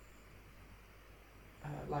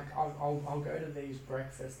like I'll go to these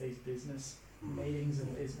breakfasts, these business meetings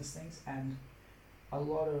and business things, and a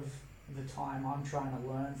lot of the time I'm trying to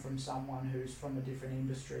learn from someone who's from a different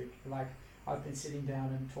industry. Like I've been sitting down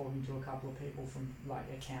and talking to a couple of people from like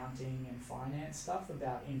accounting and finance stuff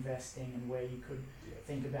about investing and where you could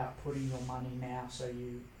think about putting your money now so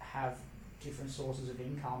you have different sources of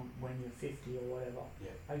income when you're 50 or whatever.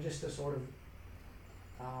 Like just to sort of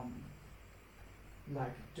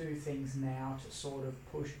like do things now to sort of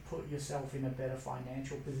put yourself in a better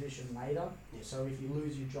financial position later. So if you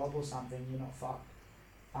lose your job or something, you're not fucked.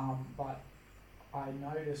 But I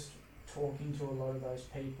noticed talking to a lot of those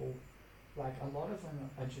people, like a lot of them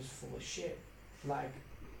are just full of shit. Like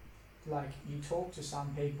you talk to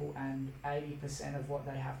some people and 80% of what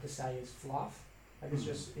they have to say is fluff, Like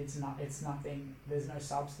it's nothing. There's no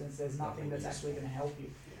substance. There's nothing that's actually going to help you.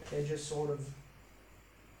 Yeah. They're just sort of,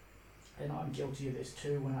 and I'm guilty of this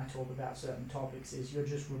too when I talk about certain topics. Is you're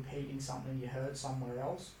just repeating something you heard somewhere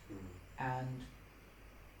else, and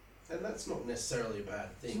that's not necessarily a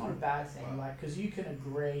bad thing. it's not a bad thing. Like, because you can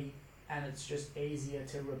agree, and it's just easier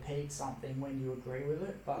to repeat something when you agree with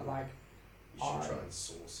it. But like, you should try and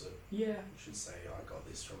source it. Yeah. You should say, I got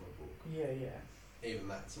this from a book. Yeah. Even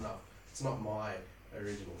that's not. It's not my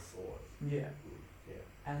original thought. Yeah. Yeah.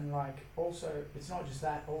 And like, also, it's not just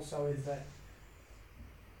that. Also, is that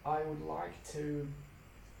I would like to.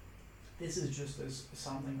 This is just as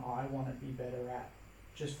something I want to be better at,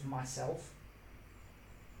 just for myself.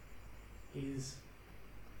 Is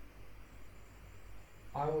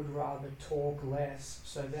I would rather talk less,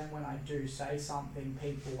 so then when I do say something,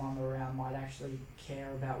 people I'm around might actually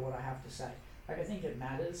care about what I have to say. Like, I think it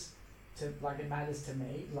matters to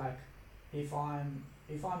me. Like, if I'm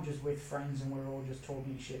just with friends and we're all just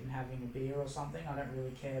talking shit and having a beer or something, I don't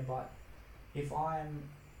really care. But if I'm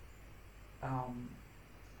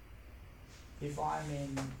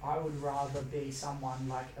I would rather be someone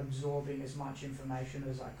like absorbing as much information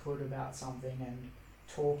as I could about something and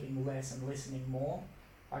talking less and listening more.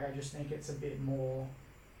 Like, I just think it's a bit more,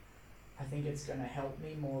 I think it's going to help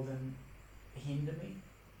me more than hinder me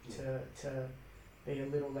to be a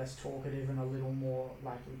little less talkative and a little more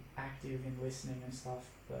like active in listening and stuff.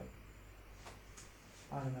 But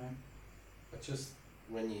I don't know. It just,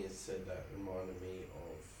 when you said that, reminded me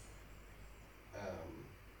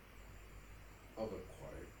of a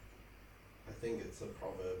quote. I think it's a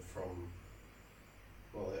proverb from,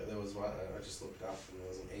 well, there was one, I just looked up and there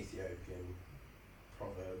was an Ethiopian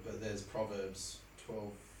proverb, but there's Proverbs 12:15.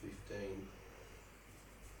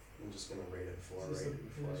 I'm just going to read it before I read it. Is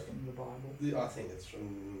this from the Bible? I think it's from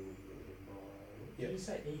the Bible. Yep. Did you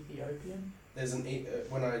say Ethiopian? There's an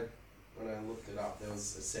when I looked it up, there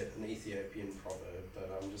was an Ethiopian proverb, but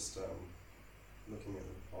I'm just looking at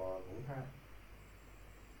the Bible. Right.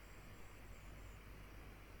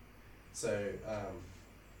 So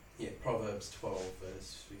Proverbs 12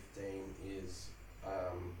 verse 15 is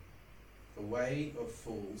the way of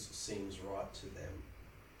fools seems right to them,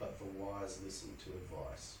 but the wise listen to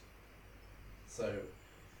advice. So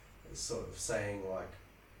it's sort of saying like,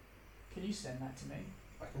 can you send that to me?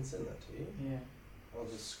 I can send that to you. Yeah. I'll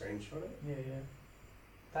just screenshot it. Yeah.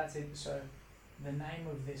 That's it. So the name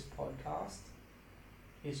of this podcast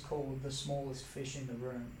is called The Smallest Fish in the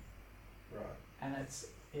Room. Right. And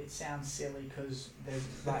it sounds silly because there's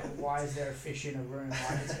like, why is there a fish in a room?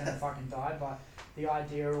 Like, it's gonna fucking die. But the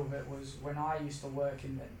idea of it was when I used to work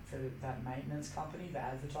for that maintenance company, the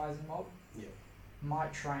advertising mob. Yeah. My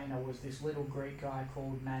trainer was this little Greek guy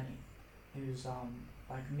called Manny, who's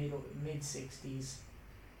like mid 60s,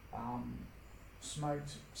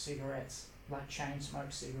 smoked cigarettes, like chain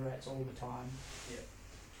smoked cigarettes all the time. Yeah.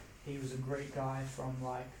 He was a Greek guy from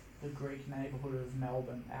like the Greek neighbourhood of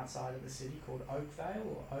Melbourne, outside of the city, called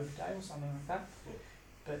Oakdale, something like that. Yeah.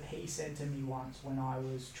 But he said to me once when I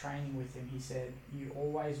was training with him, he said, you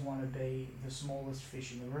always want to be the smallest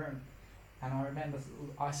fish in the room. And I remember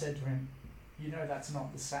I said to him, you know that's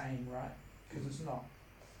not the saying, right? Because it's not.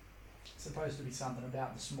 It's supposed to be something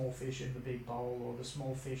about the small fish in the big bowl, or the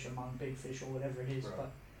small fish among big fish, or whatever it is. Right.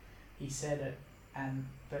 But he said it,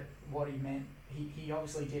 but what he meant, he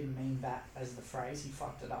obviously didn't mean that as the phrase, he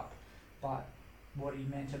fucked it up. But what he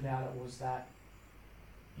meant about it was that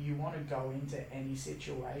you want to go into any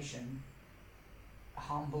situation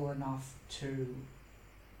humble enough to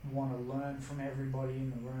want to learn from everybody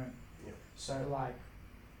in the room. Yeah. So like,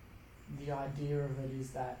 the idea of it is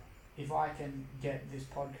that if I can get this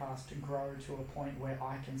podcast to grow to a point where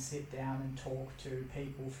I can sit down and talk to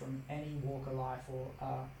people from any walk of life, or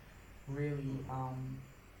really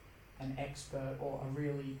an expert, or a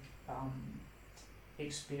really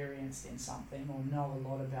experienced in something, or know a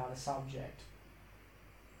lot about a subject,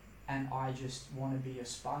 and I just want to be a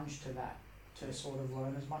sponge to that, to sort of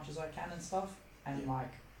learn as much as I can and stuff, and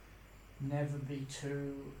like never be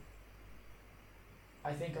too.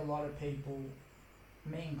 I think a lot of people,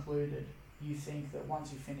 me included, you think that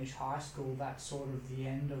once you finish high school, that's sort of the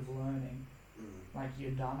end of learning. Like,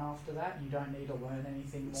 you're done after that, you don't need to learn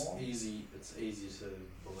anything more. It's easy to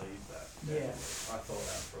believe that. Yeah. I thought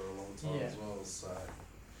that for a long time as well, so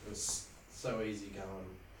it was so easy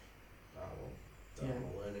going, don't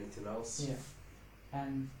want to learn anything else. Yeah.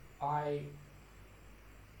 And I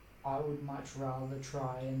would much rather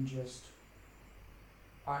try and just,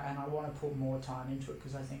 I want to put more time into it,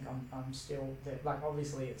 because I think I'm still there. Like,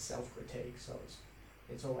 obviously it's self-critique, so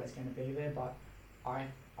it's always going to be there, but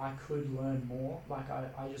I could learn more. Like,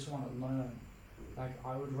 I just want to learn, Like,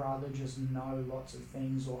 I would rather just know lots of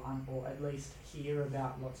things, or at least hear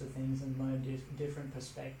about lots of things and learn different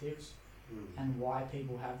perspectives and why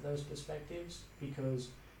people have those perspectives, because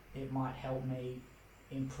it might help me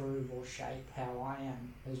improve or shape how I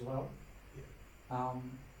am as well.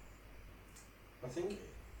 I think,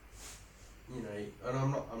 you know, and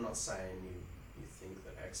I'm not saying you think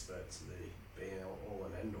that experts are the be all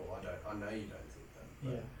and end all. I know you don't think that.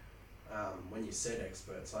 But, when you said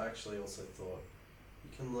experts, I actually also thought you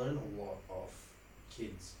can learn a lot off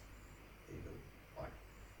kids, even like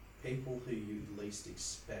people who you least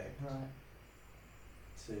expect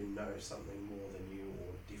to know something more than you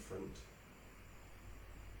or different.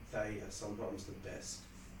 They are sometimes the best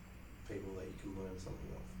people that you can learn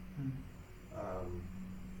something off.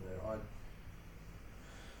 You know,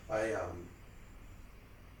 I am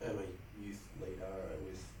a youth leader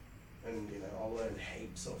and you know, I learn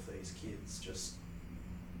heaps off these kids just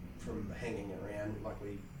from hanging around. Like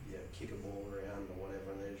we kick a ball around or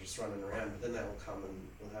whatever, and they're just running around. But then they'll come and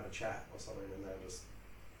we'll have a chat or something, and they'll just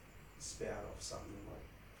spout off something like,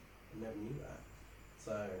 I never knew that.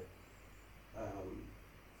 So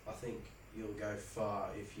I think you'll go far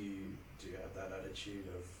if you do have that attitude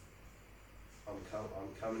of I'm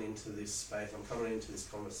coming into this space, I'm coming into this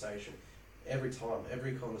conversation. Every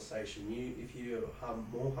conversation, if you're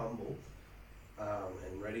more humble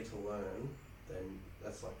and ready to learn, then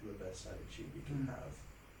that's like the best attitude you can have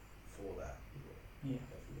for that. Yeah.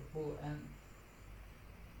 Well, and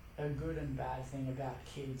a good and bad thing about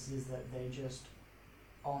kids is that they're just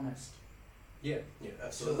honest. Yeah,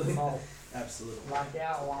 absolutely. Absolutely. Like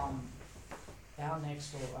our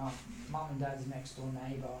next door, mum and dad's next door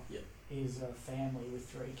neighbour is a family with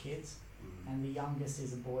 3 kids, and the youngest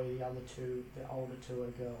is a boy. The older two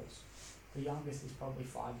are girls. The youngest is probably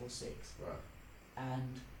 5 or 6. Right.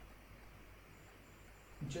 And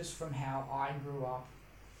just from how I grew up,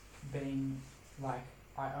 being like,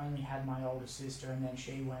 I only had my older sister, and then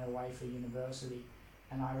she went away for university,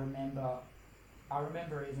 and I remember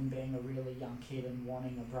even being a really young kid and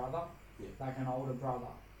wanting a brother, like an older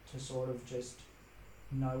brother, to sort of just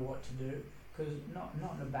know what to do. Because not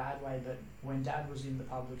in a bad way, but when Dad was in the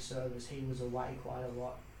public service, he was away quite a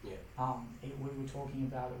lot. Yeah. We were talking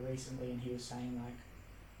about it recently, and he was saying like,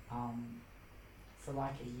 for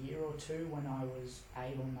like a year or two when I was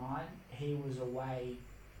 8 or 9, he was away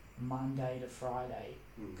Monday to Friday,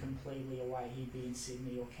 completely away. He'd be in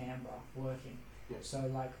Sydney or Canberra working. Yeah. So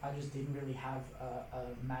like, I just didn't really have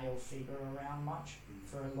a male figure around much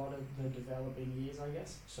for a lot of the developing years, I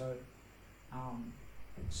guess. So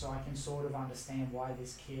I can sort of understand why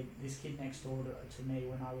this kid next door to me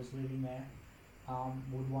when I was living there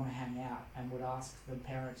would want to hang out and would ask the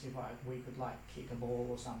parents if we could like kick a ball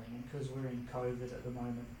or something. And because we're in COVID at the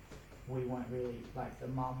moment, we weren't really like, the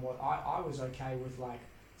mum. I was okay with like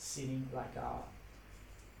sitting like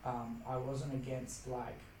I wasn't against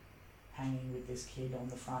like hanging with this kid on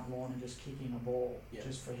the front lawn and just kicking a ball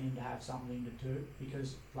just for him to have something to do,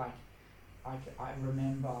 because like I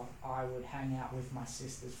remember I would hang out with my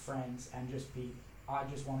sister's friends and I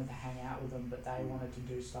just wanted to hang out with them, but they wanted to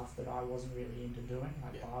do stuff that I wasn't really into doing,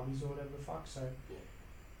 like Barbies or whatever the fuck, so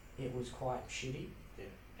it was quite shitty.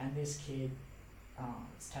 And this kid,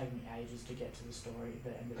 it's taken me ages to get to the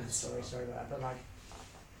end of the story, sorry about that, but like,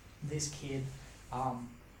 this kid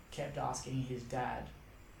kept asking his dad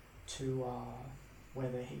to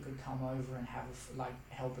whether he could come over and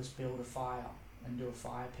help us build a fire and do a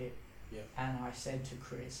fire pit. And I said to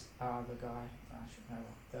Chris, the guy,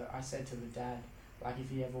 I said to the dad, like, if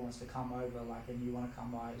he ever wants to come over, like, and you want to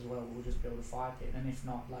come by as well, we'll just build a fire pit. And if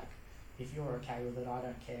not, like, if you're okay with it, I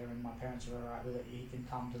don't care, and my parents are alright with it, he can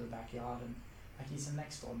come to the backyard. And like, he's a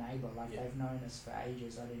next door neighbour, like they've known us for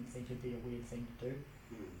ages. I didn't think it'd be a weird thing to do.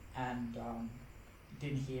 And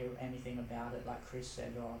didn't hear anything about it. Like Chris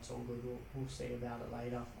said, oh, it's all good, we'll see about it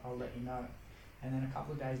later, I'll let you know. And then a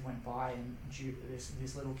couple of days went by, and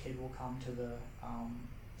this little kid will come to the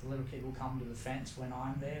fence when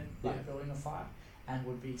I'm there, like building a fire, and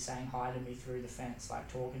would be saying hi to me through the fence,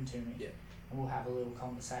 like talking to me. And we'll have a little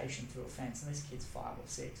conversation through a fence. And this kid's 5 or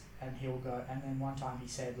 6, and he'll go. And then one time he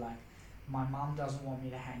said, like, my mum doesn't want me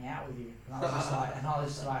to hang out with you. And I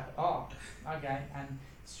was just like, oh, okay. And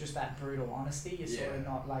it's just that brutal honesty. You're sort of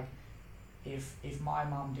not like, if my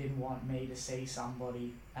mum didn't want me to see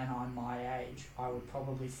somebody and I'm my age, I would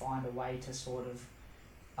probably find a way to sort of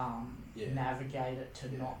navigate it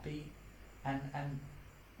to not be. And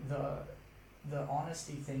the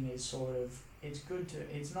honesty thing is sort of,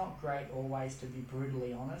 it's not great always to be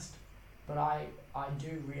brutally honest, but I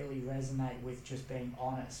do really resonate with just being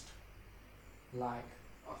honest. Like,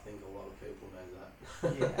 I think a lot of people know that.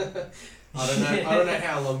 Yeah. I don't know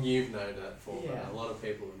how long you've known that for, Yeah. but a lot of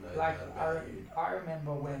people have known Like that about you. I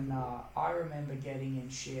remember when I remember getting in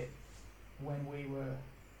shit when we were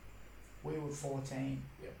 14.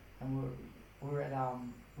 Yep. And we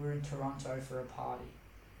were in Toronto for a party.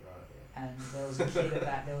 Right. And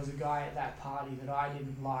there was a guy at that party that I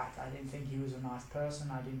didn't like. I didn't think he was a nice person.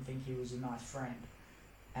 I didn't think he was a nice friend.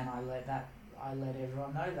 And I let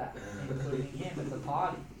everyone know that, including him at the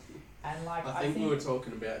party. And like I think we were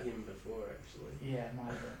talking about him before, actually. Yeah,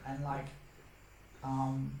 might have been. And like,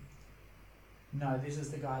 no, this is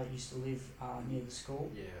the guy that used to live near the school.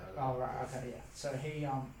 Yeah. Oh right, okay, yeah. So he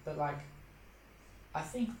but like, I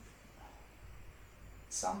think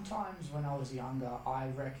sometimes when I was younger, I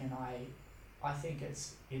reckon I think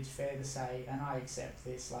it's fair to say, and I accept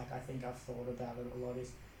this. Like I think I've thought about it a lot.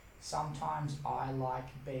 Is sometimes I like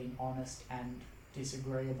being honest and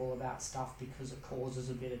disagreeable about stuff because it causes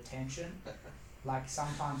a bit of tension. Like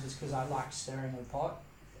sometimes it's because I like stirring the pot.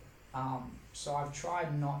 So I've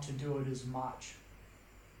tried not to do it as much.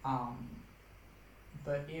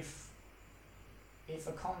 But if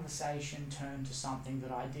a conversation turned to something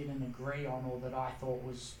that I didn't agree on or that I thought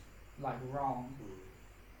was like wrong,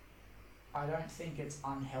 I don't think it's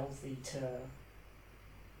unhealthy to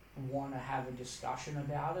want to have a discussion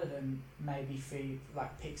about it and maybe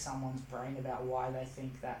pick someone's brain about why they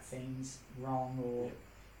think that thing's wrong or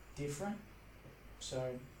different.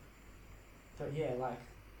 So, but yeah, like,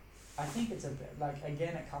 I think it's a bit, like,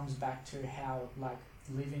 again, it comes back to how, like,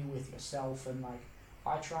 living with yourself and, like,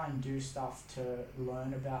 I try and do stuff to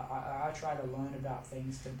learn about, I try to learn about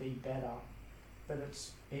things to be better, but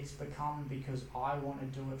it's become because I want to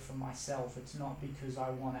do it for myself. It's not because I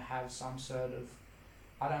want to have some sort of,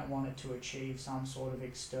 I don't want it to achieve some sort of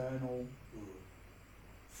external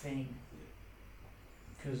thing.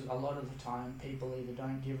 Because a lot of the time people either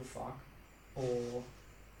don't give a fuck or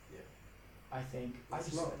I think I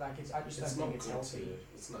just don't think it's healthy.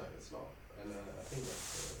 It's not, and I think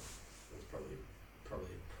that's probably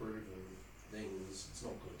a proven thing. It's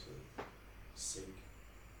not good to seek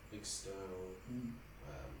external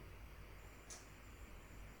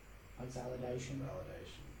validation.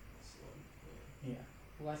 So, yeah.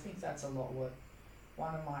 Well, I think that's a lot what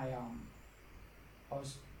one of my I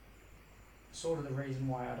was sort of the reason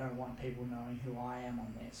why I don't want people knowing who I am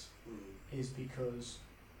on this is because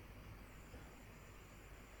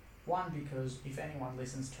if anyone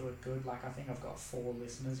listens to it good, like I think I've got 4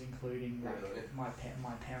 listeners, including like my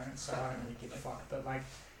parents, so I don't really give a fuck. But like,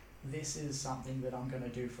 this is something that I'm gonna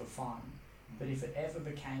do for fun. But if it ever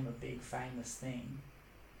became a big famous thing,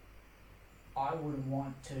 I wouldn't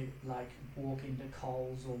want to like walk into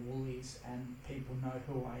Coles or Woolies and people know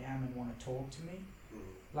who I am and want to talk to me.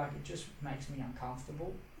 Like it just makes me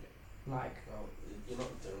uncomfortable. Yeah. Like, well, you're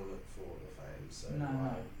not doing it for the fame, so no.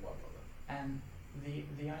 Why bother? And the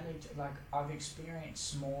only like I've experienced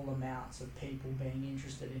small amounts of people being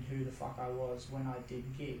interested in who the fuck I was when I did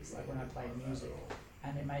gigs, like when I played music,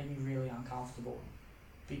 and it made me really uncomfortable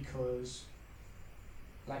because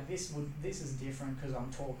like this is different because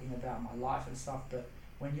I'm talking about my life and stuff, but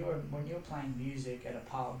when you're playing music at a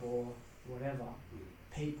pub or whatever,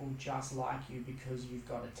 people just like you because you've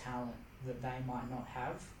got a talent that they might not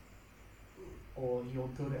have, or you're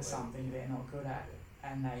good at something they're not good at,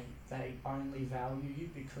 and they only value you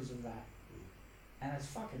because of that. And it's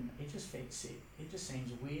fucking, it just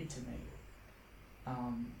seems weird to me,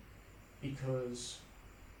 because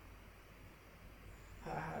I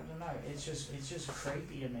don't know, it's just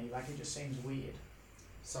creepy to me, like it just seems weird.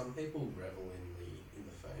 Some people revel in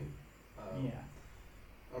the fame. Yeah.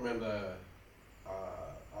 I remember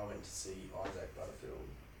I went to see Isaac Butterfield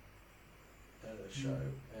at a show,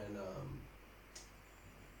 and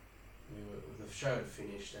the show had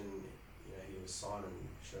finished, and you know he was signing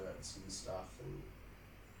shirts and stuff, and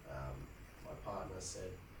my partner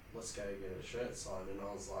said, "Let's go get a shirt signed," and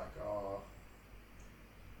I was like, "Oh,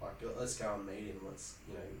 like let's go and meet him. Let's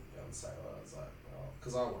go and say hello." I was like, "Oh,"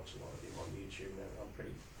 because I watch a lot of him on YouTube, and I'm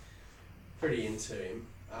pretty into him.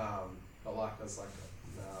 But like I was like,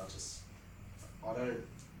 no, I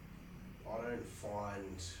don't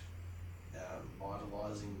find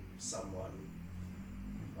idolising someone,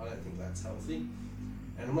 I don't think that's healthy.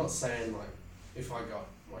 And I'm not saying like if I got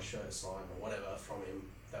my shirt signed or whatever from him,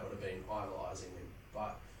 that would have been idolising him,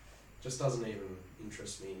 but just doesn't even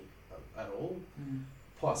interest me at all.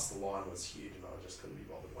 Plus the line was huge and I just couldn't be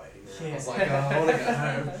bothered waiting there. Yeah. I was like, I want to go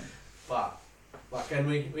home. But like, and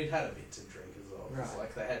we'd had a bit to drink as well. Right.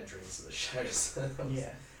 Like they had drinks at the shows. So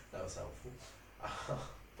that was helpful.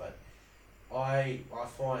 But I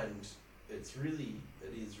find it is really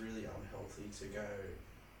unhealthy to go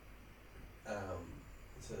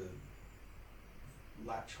to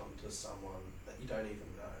latch onto someone that you don't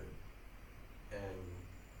even know, and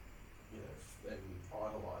and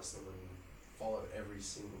idolise them and follow every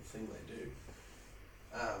single thing they do.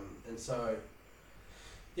 And so,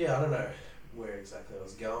 yeah, I don't know where exactly I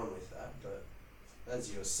was going with that, but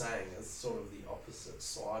as you were saying, it's sort of the opposite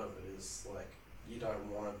side of it. Is like, you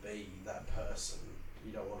don't want to be that person.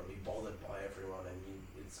 You don't want to be bothered by everyone, and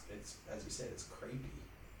it's as you said, it's creepy.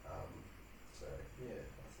 So yeah,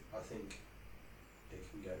 I think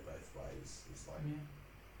it can go both ways. It's like,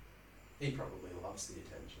 he probably loves the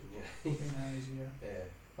attention. Yeah. Who knows? Yeah. Yeah.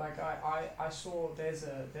 Like I saw there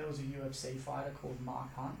was a UFC fighter called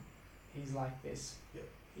Mark Hunt. He's like this. Yep.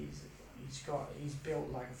 He's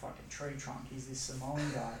built like a fucking tree trunk. He's this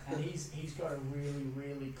Samoan guy, and he's got a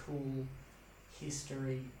really cool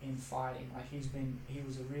history in fighting. Like he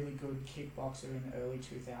was a really good kickboxer in the early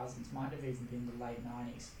 2000s. Might have even been the late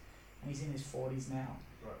 90s, and he's in his 40s now.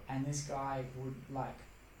 Right. And this guy would like.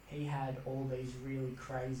 He had all these really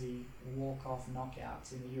crazy walk-off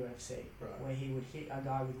knockouts in the UFC, Right. where he would hit a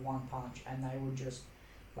guy with one punch, and they would just,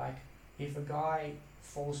 like, if a guy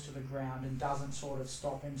falls to the ground and doesn't sort of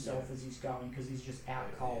stop himself as he's going because he's just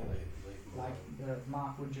out cold, like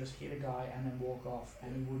Mark would just hit a guy and then walk off,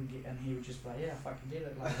 and he wouldn't get, and he would just be like, yeah, I fucking did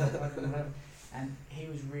it, like whatever. And he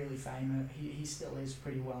was really famous. He still is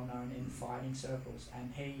pretty well known in fighting circles,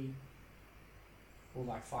 and or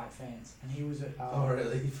like fight fans, and he was at oh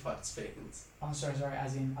really? He fights fans. I'm sorry,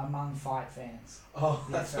 as in among fight fans. Oh,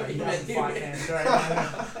 yeah, that's what he you doesn't meant. fight fans. Sorry, no.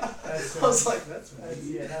 I was like, that's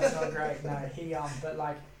yeah, that's not great. No, he but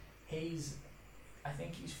like I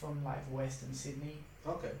think he's from like Western Sydney.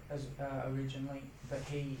 Okay. As originally, but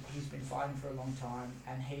he's been fighting for a long time,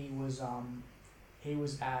 and he was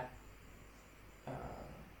at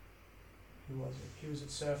who was it? He was at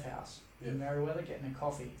Surf House in Merriweather getting a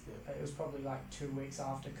coffee. Yeah. It was probably like 2 weeks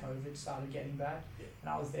after COVID started getting bad, Yeah. and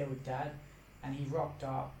I was there with Dad, and he rocked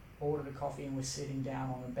up, ordered a coffee, and was sitting down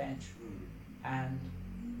on a bench, and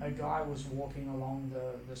a guy was walking along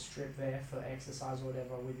the strip there for exercise or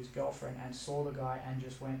whatever with his girlfriend, and saw the guy and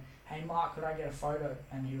just went, "Hey Mark, could I get a photo?"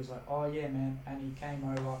 And he was like, "Oh yeah, man." And he came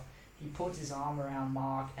over, he puts his arm around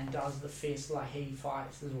Mark and does the fist like he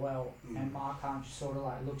fights as well. And Mark Hunt just sort of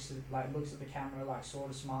like looks at the camera, like sort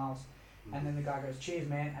of smiles, and then the guy goes, "Cheers,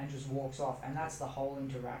 man," and just walks off. And that's the whole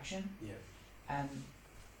interaction. Yeah. And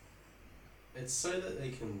it's so that they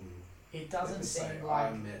can. It doesn't seem say,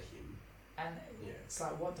 like. I met him. And yeah. It's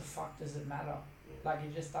like, what the fuck does it matter? Yeah. Like,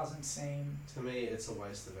 it just doesn't seem. To me, it's a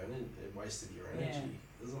waste of energy. It wasted your energy,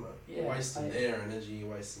 isn't it? Yeah. You're wasting their energy. You're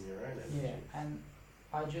wasting your own energy. Yeah, and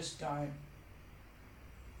I just don't.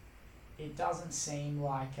 It doesn't seem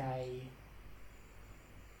like an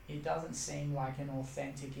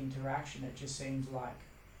authentic interaction. It just seems like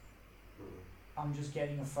I'm just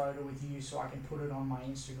getting a photo with you so I can put it on my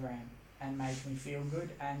Instagram and make me feel good.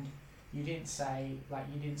 And you didn't say,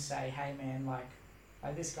 hey man, like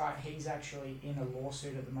this guy, he's actually in a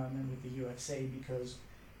lawsuit at the moment with the UFC because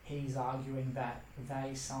he's arguing that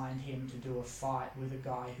they signed him to do a fight with a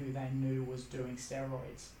guy who they knew was doing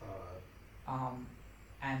steroids.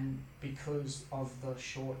 And because of the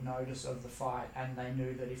short notice of the fight, and they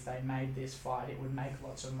knew that if they made this fight it would make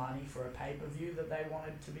lots of money for a pay-per-view that they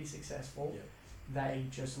wanted to be successful, they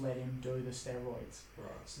just let him do the steroids.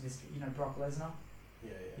 Right. So this, Brock Lesnar?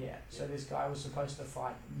 Yeah. So this guy was supposed to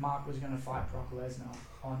fight, Mark was going to fight Brock Lesnar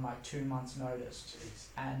on like 2 months' notice. Jeez.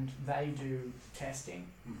 And they do testing,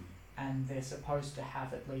 and they're supposed to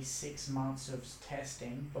have at least 6 months of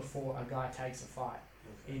testing before a guy takes a fight.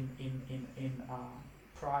 Okay. In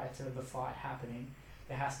prior to the fight happening,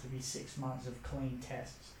 there has to be 6 months of clean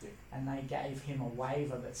tests. Yeah. And they gave him a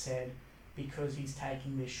waiver that said, because he's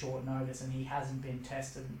taking this short notice and he hasn't been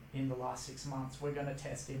tested in the last 6 months, we're going to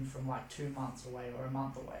test him from like 2 months away or a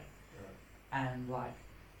month away. Right. And like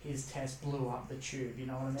his test blew up the tube, you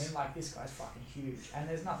know what I mean? Like, this guy's fucking huge. And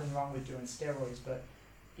there's nothing wrong with doing steroids, but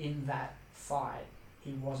in that fight,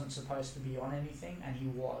 he wasn't supposed to be on anything, and he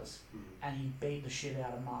was. And he beat the shit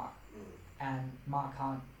out of Mark. And Mark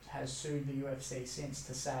Hunt has sued the UFC since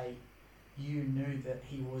to say, you knew that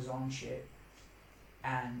he was on shit,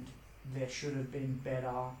 and there should have been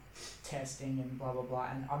better testing and blah blah blah.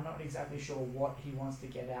 And I'm not exactly sure what he wants to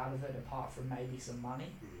get out of it apart from maybe some money.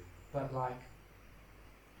 But like,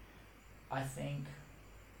 I think,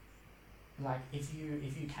 like, if you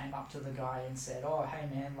came up to the guy and said, "Oh, hey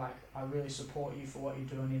man, like, I really support you for what you're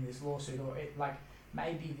doing in this lawsuit," or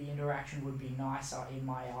maybe the interaction would be nicer in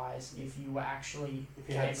my eyes if you were actually if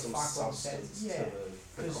you had some substance to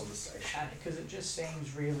the conversation. Because it just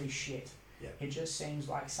seems really shit. Yeah. It just seems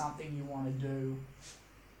like something you want to do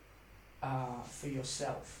for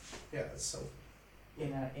yourself. Yeah, it's so.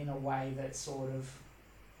 In a way that sort of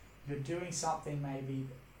you're doing something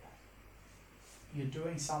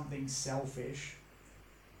selfish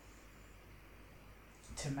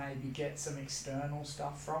to maybe get some external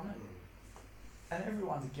stuff from it, and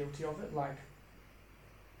everyone's guilty of it, like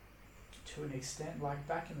to an extent. Like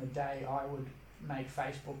back in the day I would make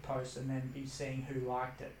Facebook posts and then be seeing who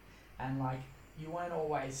liked it, and like you weren't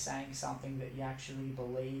always saying something that you actually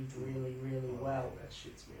believed really well. That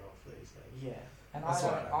shits me off these days. Yeah. And That's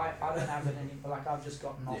I don't have it any, like I've just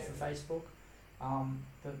gotten off of Facebook.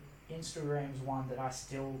 But Instagram's one that I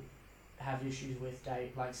still have issues with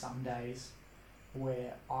like some days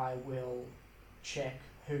where I will check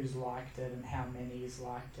who's liked it and how many has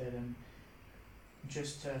liked it, and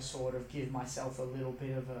just to sort of give myself a little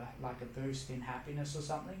bit of a boost in happiness or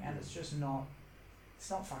something, and it's just not, it's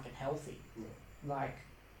not fucking healthy. No. Like,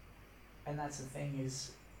 and that's the thing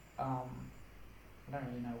is, I don't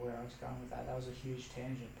really know where I was going with that. That was a huge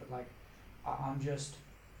tangent, but like, I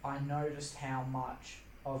noticed how much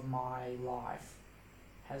of my life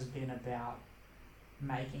has been about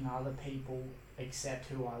making other people accept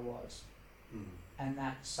who I was. And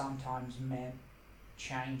that sometimes meant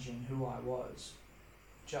changing who I was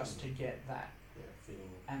just to get that. Yeah, fitting.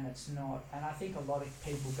 And it's not, and I think a lot of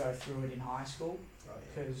people go through it in high school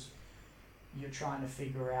because you're trying to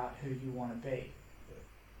figure out who you want to be.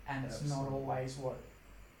 And it's not always what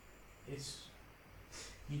it's.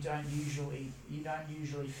 You don't usually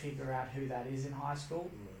figure out who that is in high school.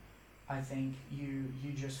 I think you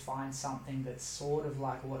just find something that's sort of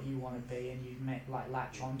like what you want to be, and you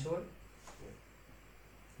latch onto it.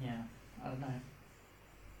 Yeah, I don't know.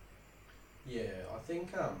 Yeah, I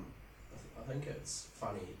think it's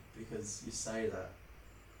funny because you say that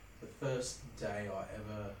the first day I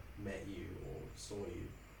ever met you or saw you,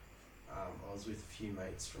 I was with a few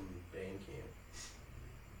mates from band camp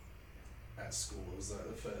at school. It was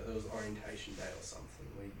orientation day or something.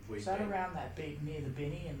 Was that around that big, near the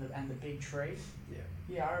binny and the big tree? Yeah.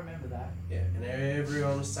 Yeah, I remember that. Yeah, and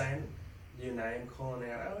everyone was saying your name, calling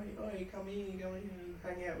out, oh, you come here,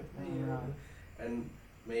 hang out with me. Right. And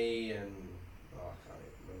me and, I can't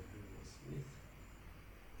even remember who it was with.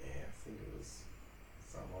 Yeah, I think it was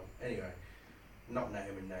someone. Anyway, not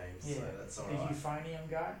naming names, so that's alright. The euphonium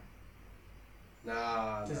guy?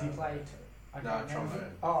 Nah, Does he play?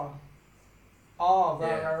 trombone. Oh, right.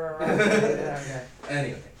 Yeah, okay.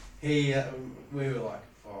 Anyway, we were like,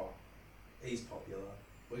 oh, he's popular.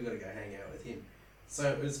 We got to go hang out with him. So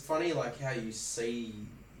it was funny, like how you see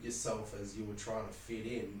yourself as you were trying to fit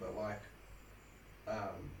in, but like,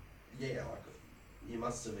 like you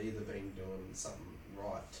must have either been doing something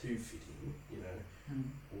right to fit in,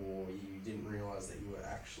 or you didn't realise that you were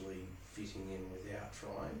actually fitting in without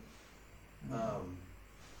trying.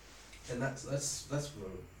 And that's the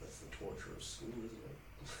torture of school,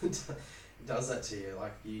 isn't it? It does that to you.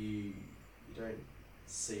 Like you don't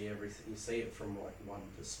see everything. You see it from like one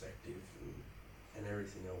perspective, and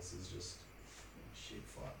everything else is just shit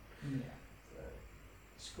fight. Yeah. So,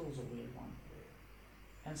 school's a weird one.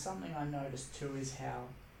 Yeah. And something I noticed too is how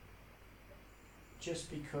just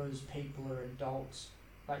because people are adults,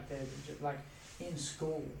 like they're like in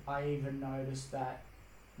school, I even noticed that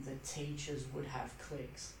the teachers would have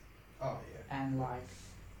cliques. Oh yeah. And like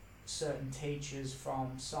certain teachers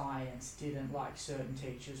from science didn't like certain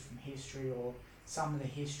teachers from history, or some of the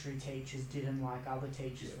history teachers didn't like other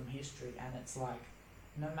teachers from history, and it's like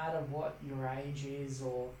no matter what your age is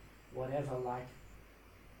or whatever, like,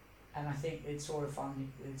 and I think it's sort of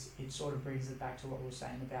fun, it sort of brings it back to what we were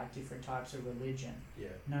saying about different types of religion.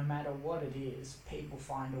 Yeah. No matter what it is, people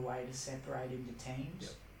find a way to separate into teams.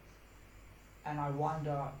 Yep. And I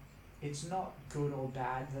wonder, it's not good or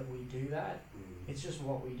bad that we do that. It's just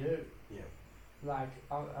what we do. Yeah. Like,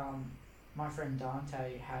 my friend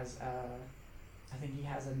Dante has I think he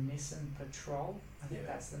has a Nissan Patrol. I think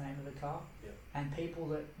that's the name of the car. Yeah. And people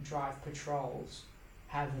that drive Patrols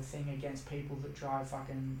have a thing against people that drive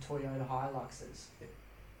fucking Toyota Hiluxes. Yeah.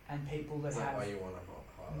 And people that have... Why you want a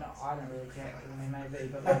Hilux? No, I don't really care. I mean, maybe,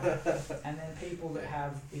 but like... And then people that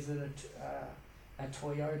have... Is it a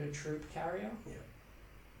Toyota Troop Carrier? Yeah.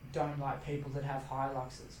 Don't like people that have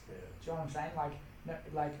Hiluxes. Yeah. Do you know what I'm saying? Like, no,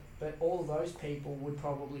 like, but all those people would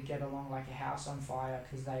probably get along like a house on fire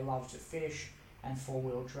because they love to fish and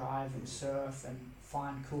four-wheel drive and surf and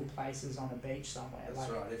find cool places on a beach somewhere. That's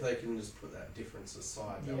like, right. If they can just put that difference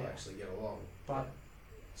aside, they'll actually get along. But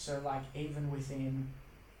so, like, even within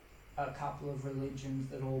a couple of religions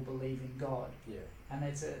that all believe in God, and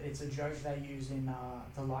it's a joke they use in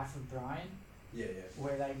The Life of Brian, Yeah,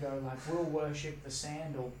 where they go like, we'll worship the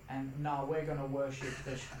sandal, and no, we're gonna worship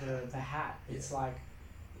the hat. It's like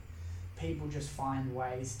people just find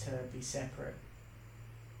ways to be separate.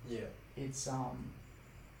 Yeah. It's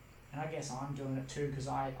and I guess I'm doing it too because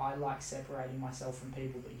I like separating myself from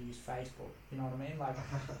people that use Facebook. You know what I mean? Like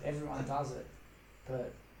everyone does it,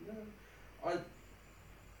 but no, I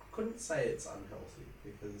couldn't say it's unhealthy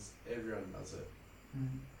because everyone does it.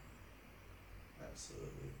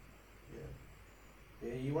 Absolutely,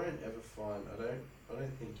 yeah. You won't ever find. I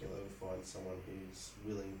don't think you'll ever find someone who's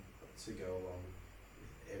willing to go along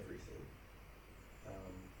with everything,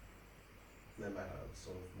 no matter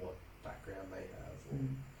sort of what background they have. Or,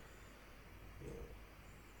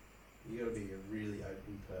 you got to be a really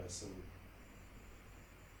open person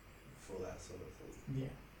for that sort of thing.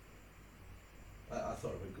 Yeah. I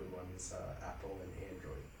thought of a good one is Apple and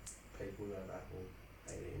Android. People who have Apple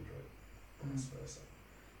hate Android, vice versa.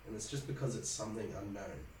 And it's just because it's something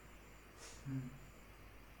unknown.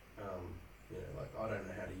 Like I don't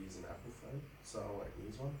know how to use an Apple phone, so I won't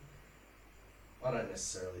use one. I don't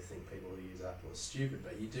necessarily think people who use Apple are stupid,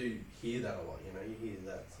 but you do hear that a lot, you hear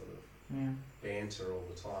that sort of banter all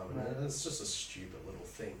the time, and it's just a stupid little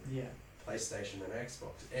thing. Yeah. PlayStation and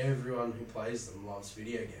Xbox, everyone who plays them loves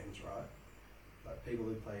video games, right? Like people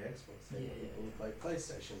who play Xbox, people who play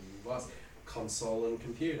PlayStation, console and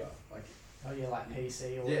computer, like like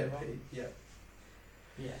PC or whatever.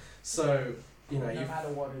 Yeah. So no matter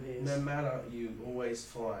what it is. No matter, you always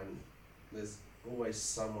find there's always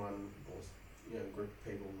someone or group of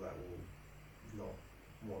people that will not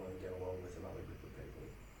want to get along with another group of people.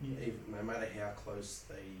 Yeah. Even no matter how close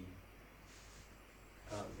they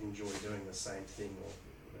enjoy doing the same thing or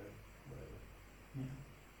whatever. Yeah.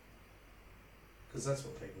 Because that's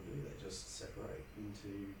what people do. They just separate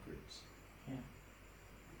into groups. Yeah.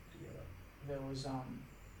 Together. There was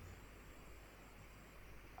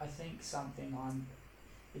I think something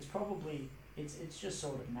it's just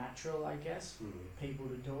sort of natural, I guess, people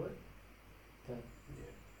to do it, but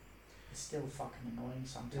it's still fucking annoying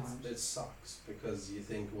sometimes. It sucks because you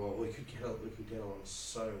think, well, we could get along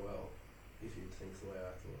so well if you'd think the way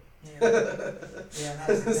I thought. Yeah,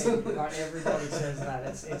 that's the thing. Like everybody says that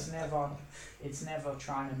it's never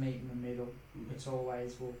trying to meet in the middle. It's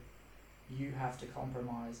always, well, you have to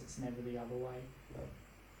compromise. It's never the other way. No.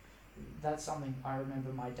 That's something I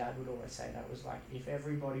remember my dad would always say. That was like, if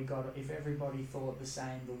everybody thought the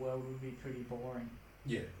same, the world would be pretty boring.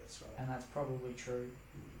 Yeah, that's right. And that's probably true.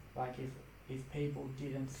 Like if people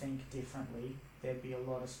didn't think differently, there'd be a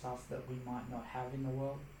lot of stuff that we might not have in the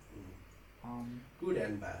world. Good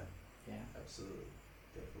and bad. Yeah. Absolutely.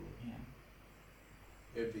 Definitely.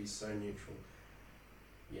 Yeah. It'd be so neutral.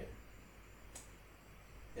 Yeah.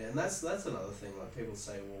 And that's another thing. Like people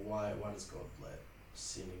say, well, why does God let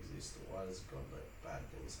sin exist, or why does God let bad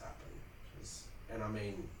things happen? And I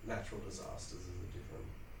mean, natural disasters is a different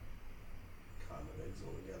kind of eggs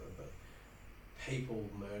altogether, but people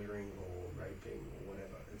murdering or raping or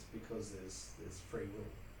whatever, it's because there's free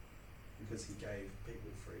will. Because he gave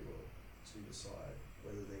people free will to decide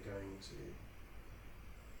whether they're going to,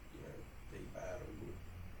 be bad or good.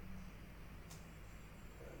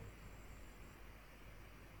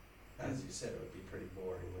 As you said, it would be pretty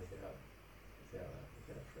boring without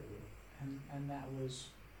free will. And that was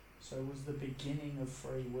the beginning of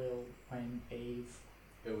free will when Eve.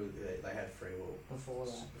 It was they had free will before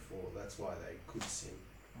that. That's why they could sin.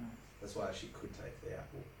 Right. That's why she could take the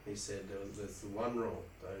apple. He said there's the one rule: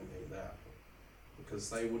 don't eat the apple, because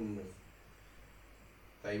they wouldn't have.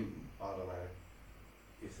 I don't know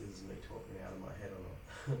if this is me talking out of my head or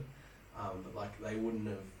not, but like they wouldn't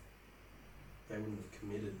have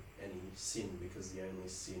committed any sin, because the only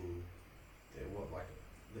sin there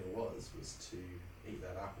was to eat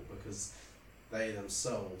that apple, because they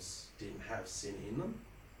themselves didn't have sin in them,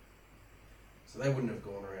 so they wouldn't have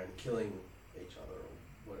gone around killing each other or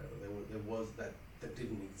whatever. There was that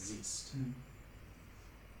didn't exist,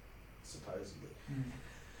 supposedly.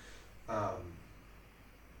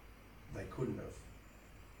 They couldn't have,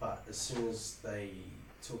 but as soon as they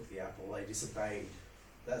took the apple, they disobeyed.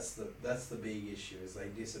 That's the big issue, is they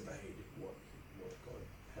disobeyed what God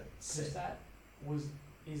had said.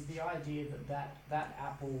 Is the idea that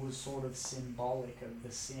apple was sort of symbolic of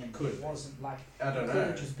the sin. Could it wasn't like I don't it know. could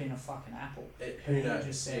have just been a fucking apple. Who knows?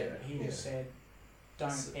 Just said,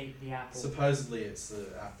 don't eat the apple. Supposedly it's the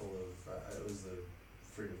apple of it was the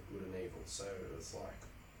fruit of good and evil. So it was like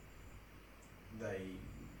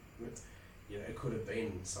it could have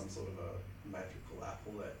been some sort of a magical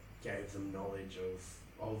apple that gave them knowledge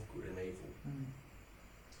of good and evil.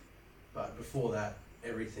 But before that,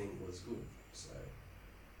 everything was good. So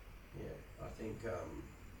I think,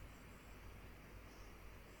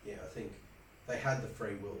 I think they had the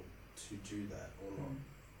free will to do that or not.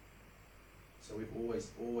 So we've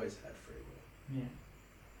always had free will. Yeah.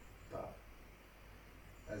 But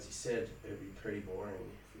as you said, it'd be pretty boring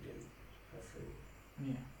if we didn't have free will.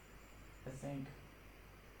 Yeah.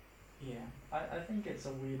 I think it's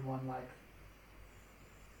a weird one, like,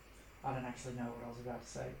 I don't actually know what I was about to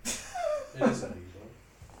say. It is a weird one.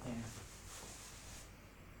 Yeah.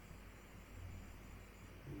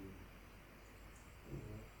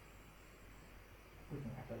 We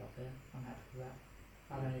can wrap it up there. I'm happy with that.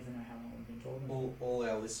 I don't even know how long we've been talking. All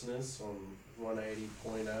our listeners on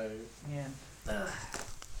 180.0 Yeah.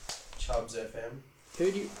 Chubbs FM.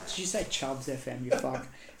 Did you say Chubbs FM, you fuck?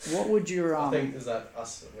 What would your I think, is that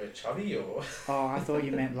us, we're chubby or? Oh, I thought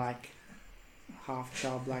you meant like half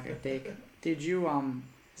chub, like a dick. Did you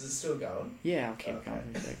Is it still going? Yeah, I'll keep going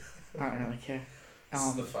for a sec. I don't really care. This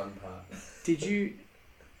is the fun part. Did you,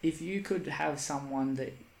 if you could have someone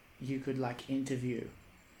that you could like interview?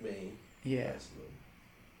 Me. Yeah. Personally.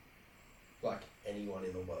 Like anyone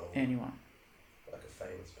in the world. Anyone. Like a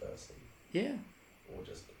famous person. Yeah. Or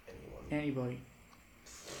just anyone. Anybody.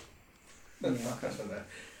 I don't know.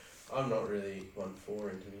 I'm not really one for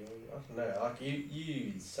interviewing. I don't know. Like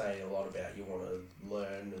you say a lot about you want to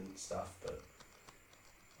learn and stuff, but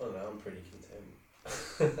I don't know. I'm pretty content.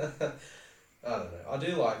 I don't know. I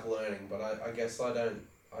do like learning, but I guess I don't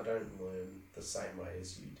learn the same way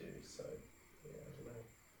as you do. So yeah, I don't know.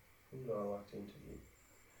 Who would I like to interview?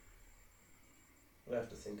 I'd have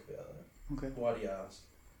to think about that. Okay. Why do you ask?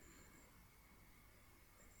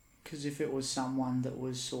 Because if it was someone that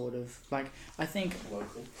was sort of like, I think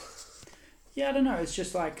Local. Yeah, I don't know. It's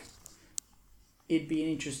just like, it'd be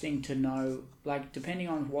interesting to know, like, depending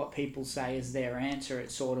on what people say as their answer, it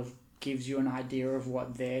sort of gives you an idea of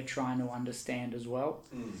what they're trying to understand as well.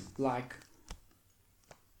 Like,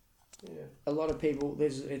 yeah. A lot of people,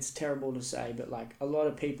 it's terrible to say, but like, a lot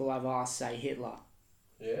of people I've asked say Hitler.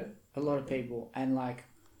 Yeah? A lot of people. And like...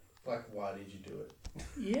 Like, why did you do it?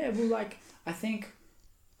 Yeah, well, like, I think...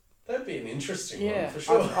 That'd be an interesting one, for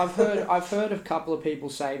sure. I've heard a couple of people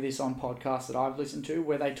say this on podcasts that I've listened to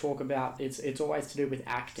where they talk about it's always to do with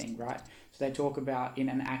acting, right? So they talk about in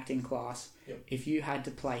an acting class, if you had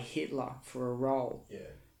to play Hitler for a role,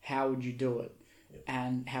 how would you do it?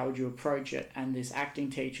 And how would you approach it? And this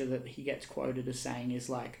acting teacher that he gets quoted as saying is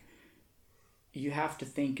like, you have to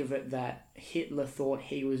think of it that Hitler thought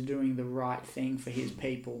he was doing the right thing for his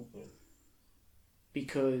people,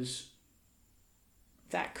 because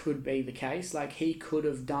that could be the case. Like, he could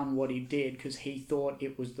have done what he did because he thought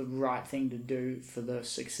it was the right thing to do for the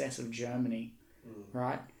success of Germany,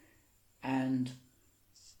 right? And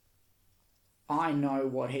I know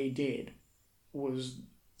what he did was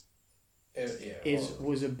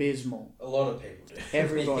was abysmal. A lot of people do.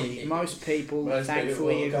 Everybody, most people,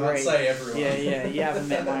 thankfully agree. Can't say everyone. Yeah, you haven't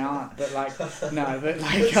met my aunt, but like, no, but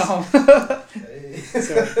like,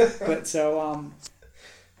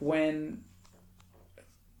 when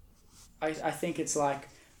I think it's like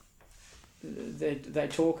they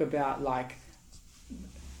talk about like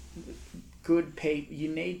good people. You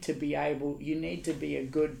need to be a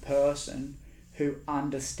good person who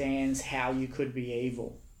understands how you could be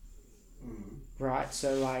evil. Right?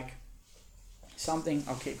 So like something,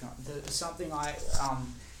 I'll keep going.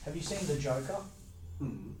 Have you seen The Joker?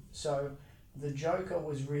 So The Joker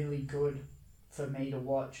was really good for me to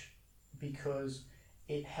watch because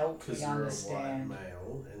it helped me understand. Because you're a white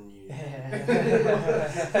male and you...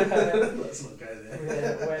 Let's not go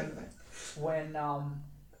there. When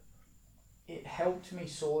it helped me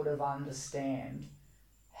sort of understand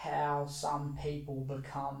how some people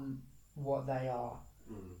become what they are,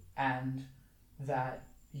 and that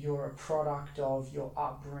you're a product of your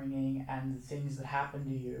upbringing and the things that happen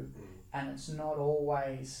to you, and it's not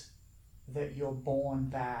always that you're born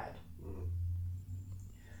bad.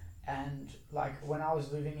 And like when I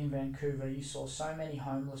was living in Vancouver, you saw so many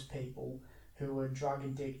homeless people who were drug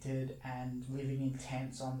addicted and living in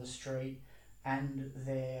tents on the street, and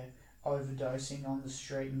they're overdosing on the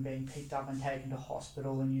street and being picked up and taken to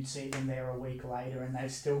hospital, and you'd see them there a week later and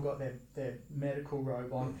they've still got their medical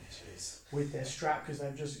robe on with their strap because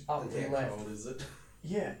they've just upped and left. How cold is it?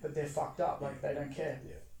 Yeah, but they're fucked up, like they don't care.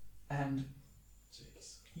 And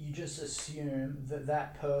you just assume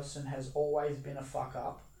that person has always been a fuck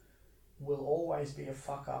up, will always be a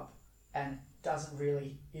fuck up, and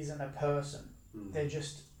isn't a person. They're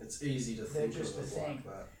just... It's easy to think of it like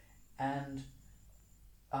that. And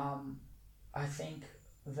I think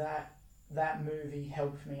that movie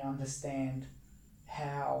helped me understand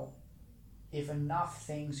how if enough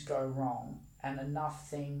things go wrong and enough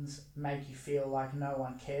things make you feel like no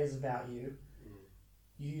one cares about you,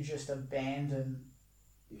 you just abandon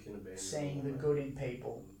seeing the good in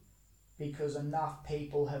people, because enough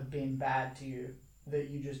people have been bad to you that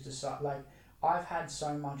you just decide, like, I've had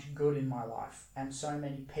so much good in my life and so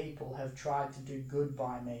many people have tried to do good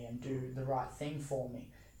by me and do the right thing for me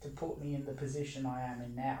to put me in the position I am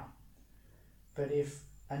in now. But if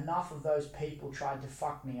enough of those people tried to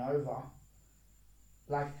fuck me over,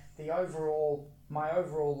 like my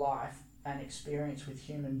overall life and experience with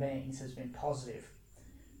human beings has been positive.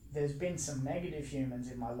 There's been some negative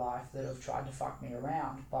humans in my life that have tried to fuck me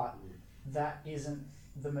around, but that isn't,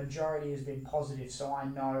 the majority has been positive, so I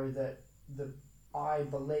know that I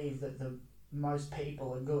believe that the most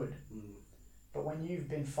people are good. But when you've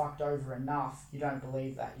been fucked over enough, you don't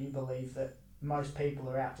believe that. You believe that most people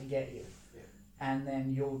are out to get you. And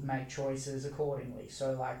then you'll make choices accordingly.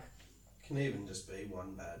 So like, it can even just be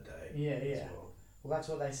one bad day. Yeah. Well, that's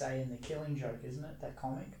what they say in The Killing Joke, isn't it? That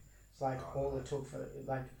comic. It's like all it took for,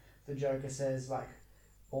 like, the Joker says, like,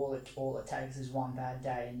 all it takes is one bad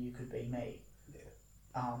day and you could be me.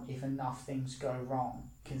 If enough things go wrong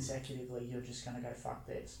consecutively, you're just gonna go fuck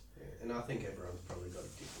this. And I think everyone's probably got a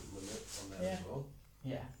different limit on that as well.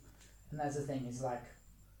 Yeah, and that's the thing, is like,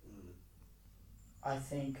 I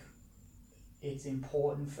think it's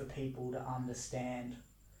important for people to understand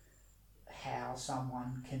how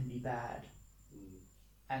someone can be bad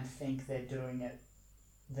and think they're doing it,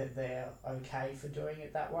 that they're okay for doing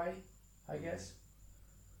it that way, I guess.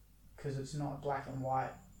 Because it's not black and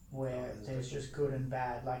white where there's just good and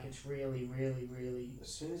bad. Like, it's really, really, really...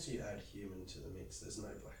 As soon as you add human to the mix, there's no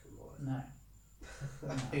black and white. No.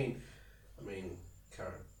 I mean,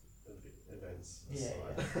 current events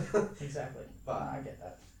aside. Yeah. Exactly. But no, I get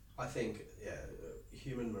that. I think,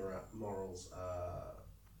 human morals are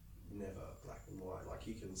never black and white. Like,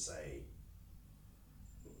 you can say...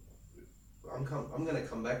 I'm going to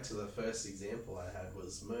come back to the first example I had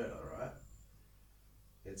was murder, right?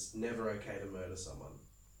 It's never okay to murder someone.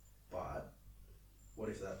 But what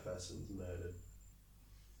if that person's murdered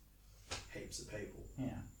heaps of people?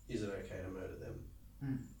 Yeah. Is it okay to murder them?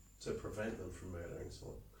 To prevent them from murdering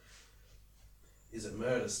someone? Is it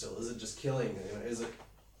murder still? Is it just killing? Is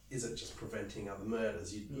it just preventing other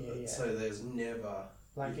murders? So there's never...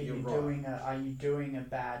 Like, are you doing a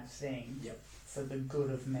bad thing for the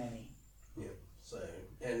good of many? Yeah. So,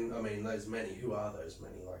 and I mean, those many, who are those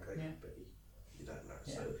many? Like, they could be, you don't know.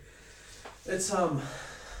 Yeah. So it's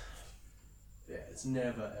it's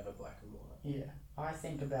never ever black and white. Yeah, I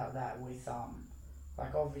think about that with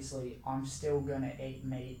like, obviously I'm still gonna eat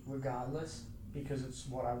meat regardless because it's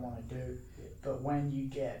what I want to do. Yeah. But when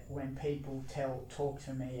people talk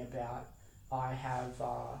to me about I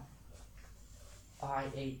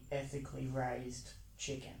eat ethically raised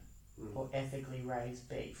chicken or ethically raised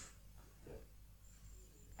beef,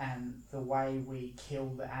 and the way we kill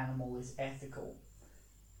the animal is ethical,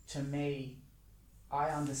 to me, I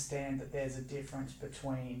understand that there's a difference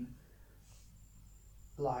between,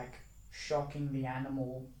 like, shocking the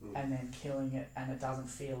animal and then killing it and it doesn't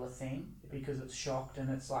feel a thing because it's shocked and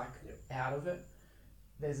it's like out of it.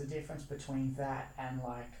 There's a difference between that and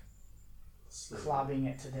like clubbing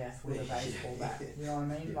it to death with a baseball bat. You know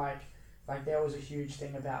what I mean? Like there was a huge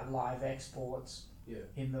thing about live exports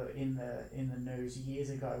in the news years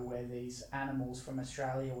ago where these animals from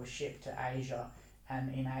Australia were shipped to Asia,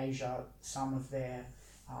 and in Asia some of their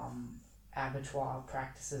abattoir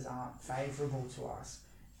practices aren't favourable to us.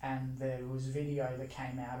 And there was video that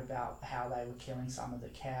came out about how they were killing some of the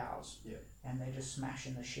cows, and they're just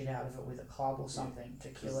smashing the shit out of it with a club or something to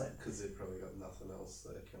kill it. Because they've probably got nothing else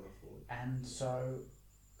they can afford. And so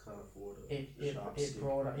can't afford it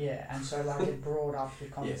brought up, and so like it brought up the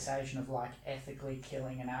conversation of like ethically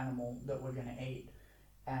killing an animal that we're gonna eat,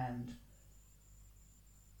 and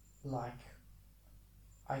like,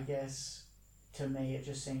 I guess to me it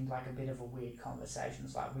just seemed like a bit of a weird conversation.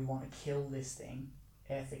 It's like, we want to kill this thing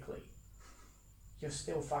ethically, you're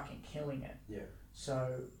still fucking killing it.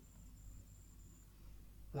 So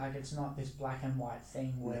like, it's not this black and white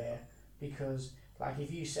thing where because like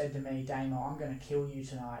if you said to me, Damo, I'm going to kill you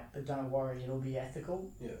tonight, but don't worry, it'll be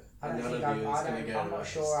ethical. I'm not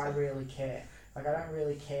sure I really care. Like, I don't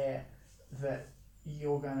really care that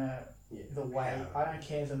you're gonna I don't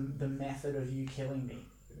care the method of you killing me.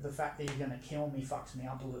 The fact that you're gonna kill me fucks me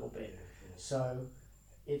up a little bit. So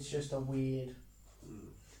it's just a weird.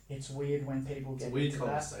 It's weird when people get. It's a weird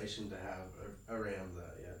conversation to have around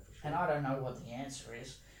that, for sure. And I don't know what the answer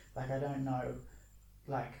is. Like, I don't know,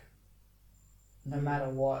 like, no matter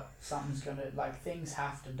what, something's gonna, like, things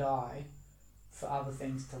have to die for other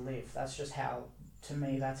things to live. That's just how, to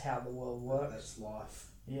me, that's how the world works. That's life.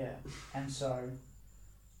 Yeah, and so.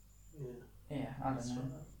 Yeah, I don't know.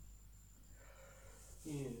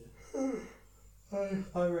 Yeah.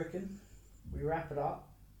 I reckon we wrap it up.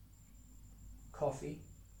 Coffee.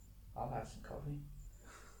 I'll have some coffee.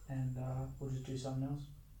 And we'll just do something else.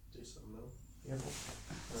 Do something else. Yep.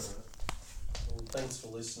 Alright. Well, thanks for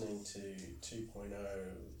listening to 2.0.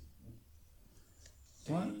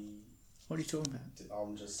 What? What are you talking about?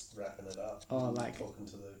 I'm just wrapping it up. Oh, like talking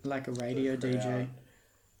to the like a radio DJ.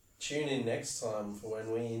 Tune in next time for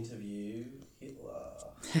when we interview Hitler.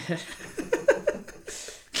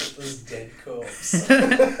 Hitler's dead corpse.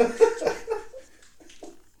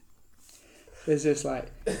 There's just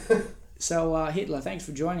like, so Hitler, thanks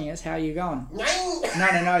for joining us. How are you going?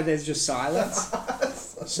 No. There's just silence.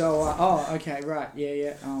 So okay, right,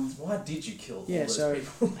 yeah. Why did you kill all yeah? those So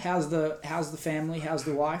people? how's the family? How's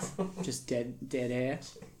the wife? Just dead air.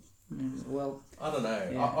 Well, I don't know.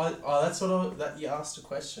 Yeah. I that's what that you asked a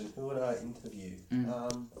question. Who would I interview? I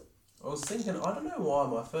was thinking. I don't know why.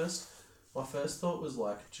 My first thought was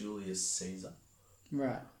like Julius Caesar.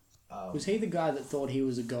 Right. Was he the guy that thought he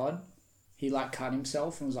was a god? He like cut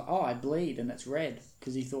himself and was like, "Oh, I bleed and it's red,"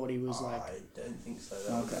 because he thought he was like. I don't think so.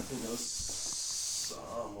 Okay. I think that was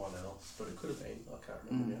someone else, but it could have been. I can't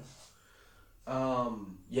remember now.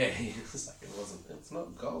 Yeah, he was like, it wasn't. It's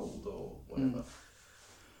not gold or whatever.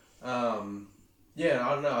 Yeah, I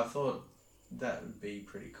don't know. I thought that would be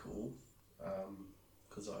pretty cool,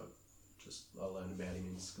 because I learned about him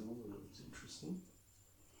in school and it was interesting.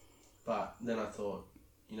 But then I thought,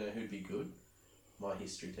 you know, who'd be good? My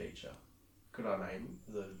history teacher. Could I name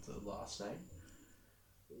the last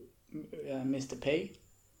name? Mr. P.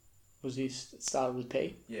 Was he started with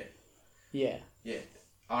P? Yeah. Yeah. Yeah.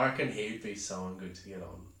 I reckon he'd be someone good to get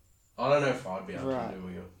on. I don't know if I'd be able Right.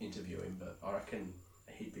 to interview him, but I reckon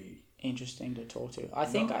he'd be Interesting to talk to. I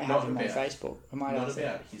think Not- I have not him on about- Facebook. I might not ask him.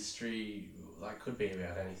 about history. Like, could be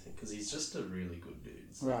about anything because he's just a really good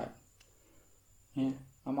dude. So. Right. Yeah.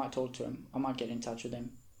 I might talk to him. I might get in touch with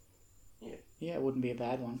him. Yeah. Yeah, it wouldn't be a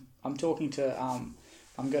bad one. I'm talking to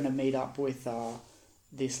I'm going to meet up with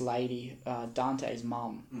this lady. Dante's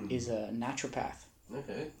mum is a naturopath.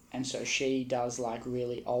 Okay. And so she does like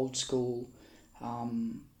really old school,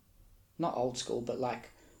 not old school, but like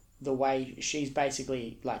the way she's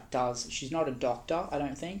basically like she's not a doctor, I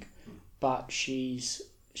don't think, but she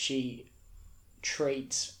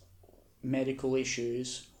treats medical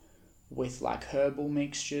issues with like herbal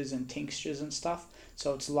mixtures and tinctures and stuff.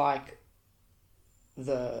 So it's like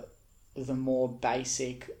the more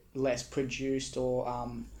basic, less produced or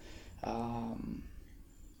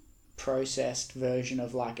processed version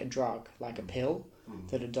of like a drug, like a pill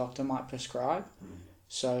that a doctor might prescribe.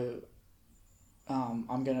 So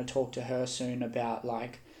I'm going to talk to her soon about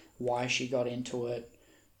like why she got into it,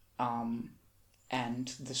 and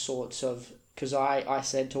the sorts of, because I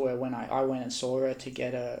said to her when I went and saw her to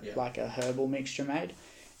get like a herbal mixture made,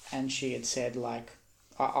 and she had said like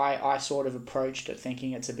I sort of approached it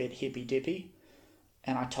thinking it's a bit hippy dippy,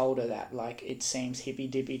 and I told her that like it seems hippy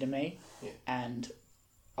dippy to me, and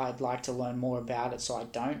I'd like to learn more about it so I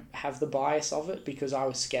don't have the bias of it, because I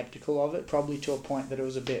was skeptical of it, probably to a point that it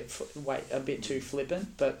was a bit too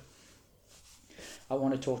flippant. But I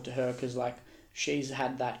want to talk to her because like she's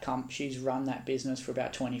had that she's run that business for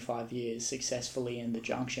about 25 years successfully in the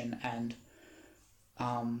Junction, and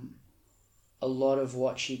a lot of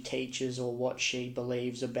what she teaches or what she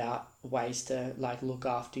believes about ways to like look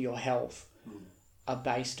after your health are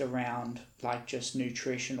based around like just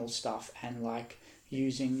nutritional stuff and like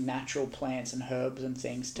using natural plants and herbs and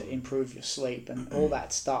things to improve your sleep and all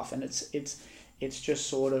that stuff. And it's just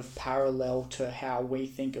sort of parallel to how we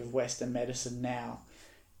think of Western medicine now.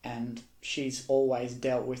 And she's always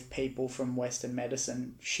dealt with people from Western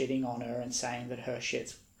medicine shitting on her and saying that her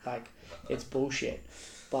shit's like, it's bullshit.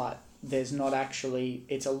 But there's not actually,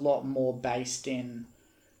 it's a lot more based in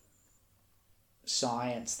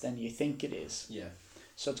science than you think it is. Yeah.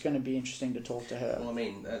 So it's going to be interesting to talk to her. Well, I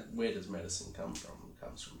mean, where does medicine come from? It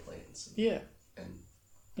comes from plants. And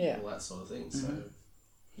all that sort of thing. So,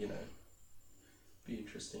 you know, be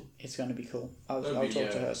interesting. It's going to be cool. I'll talk to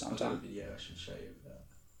her sometime. I've got a video I should show you about.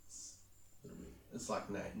 It's like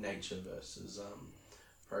nature versus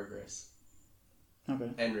progress. Okay.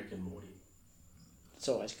 And Rick and Morty. It's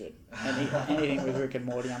always good. Anything with Rick and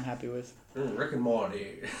Morty, I'm happy with. Rick and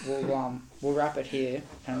Morty. We'll wrap it here,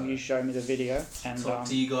 and you show me the video. And talk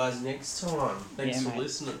to you guys next time. Thanks for mate.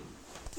 listening.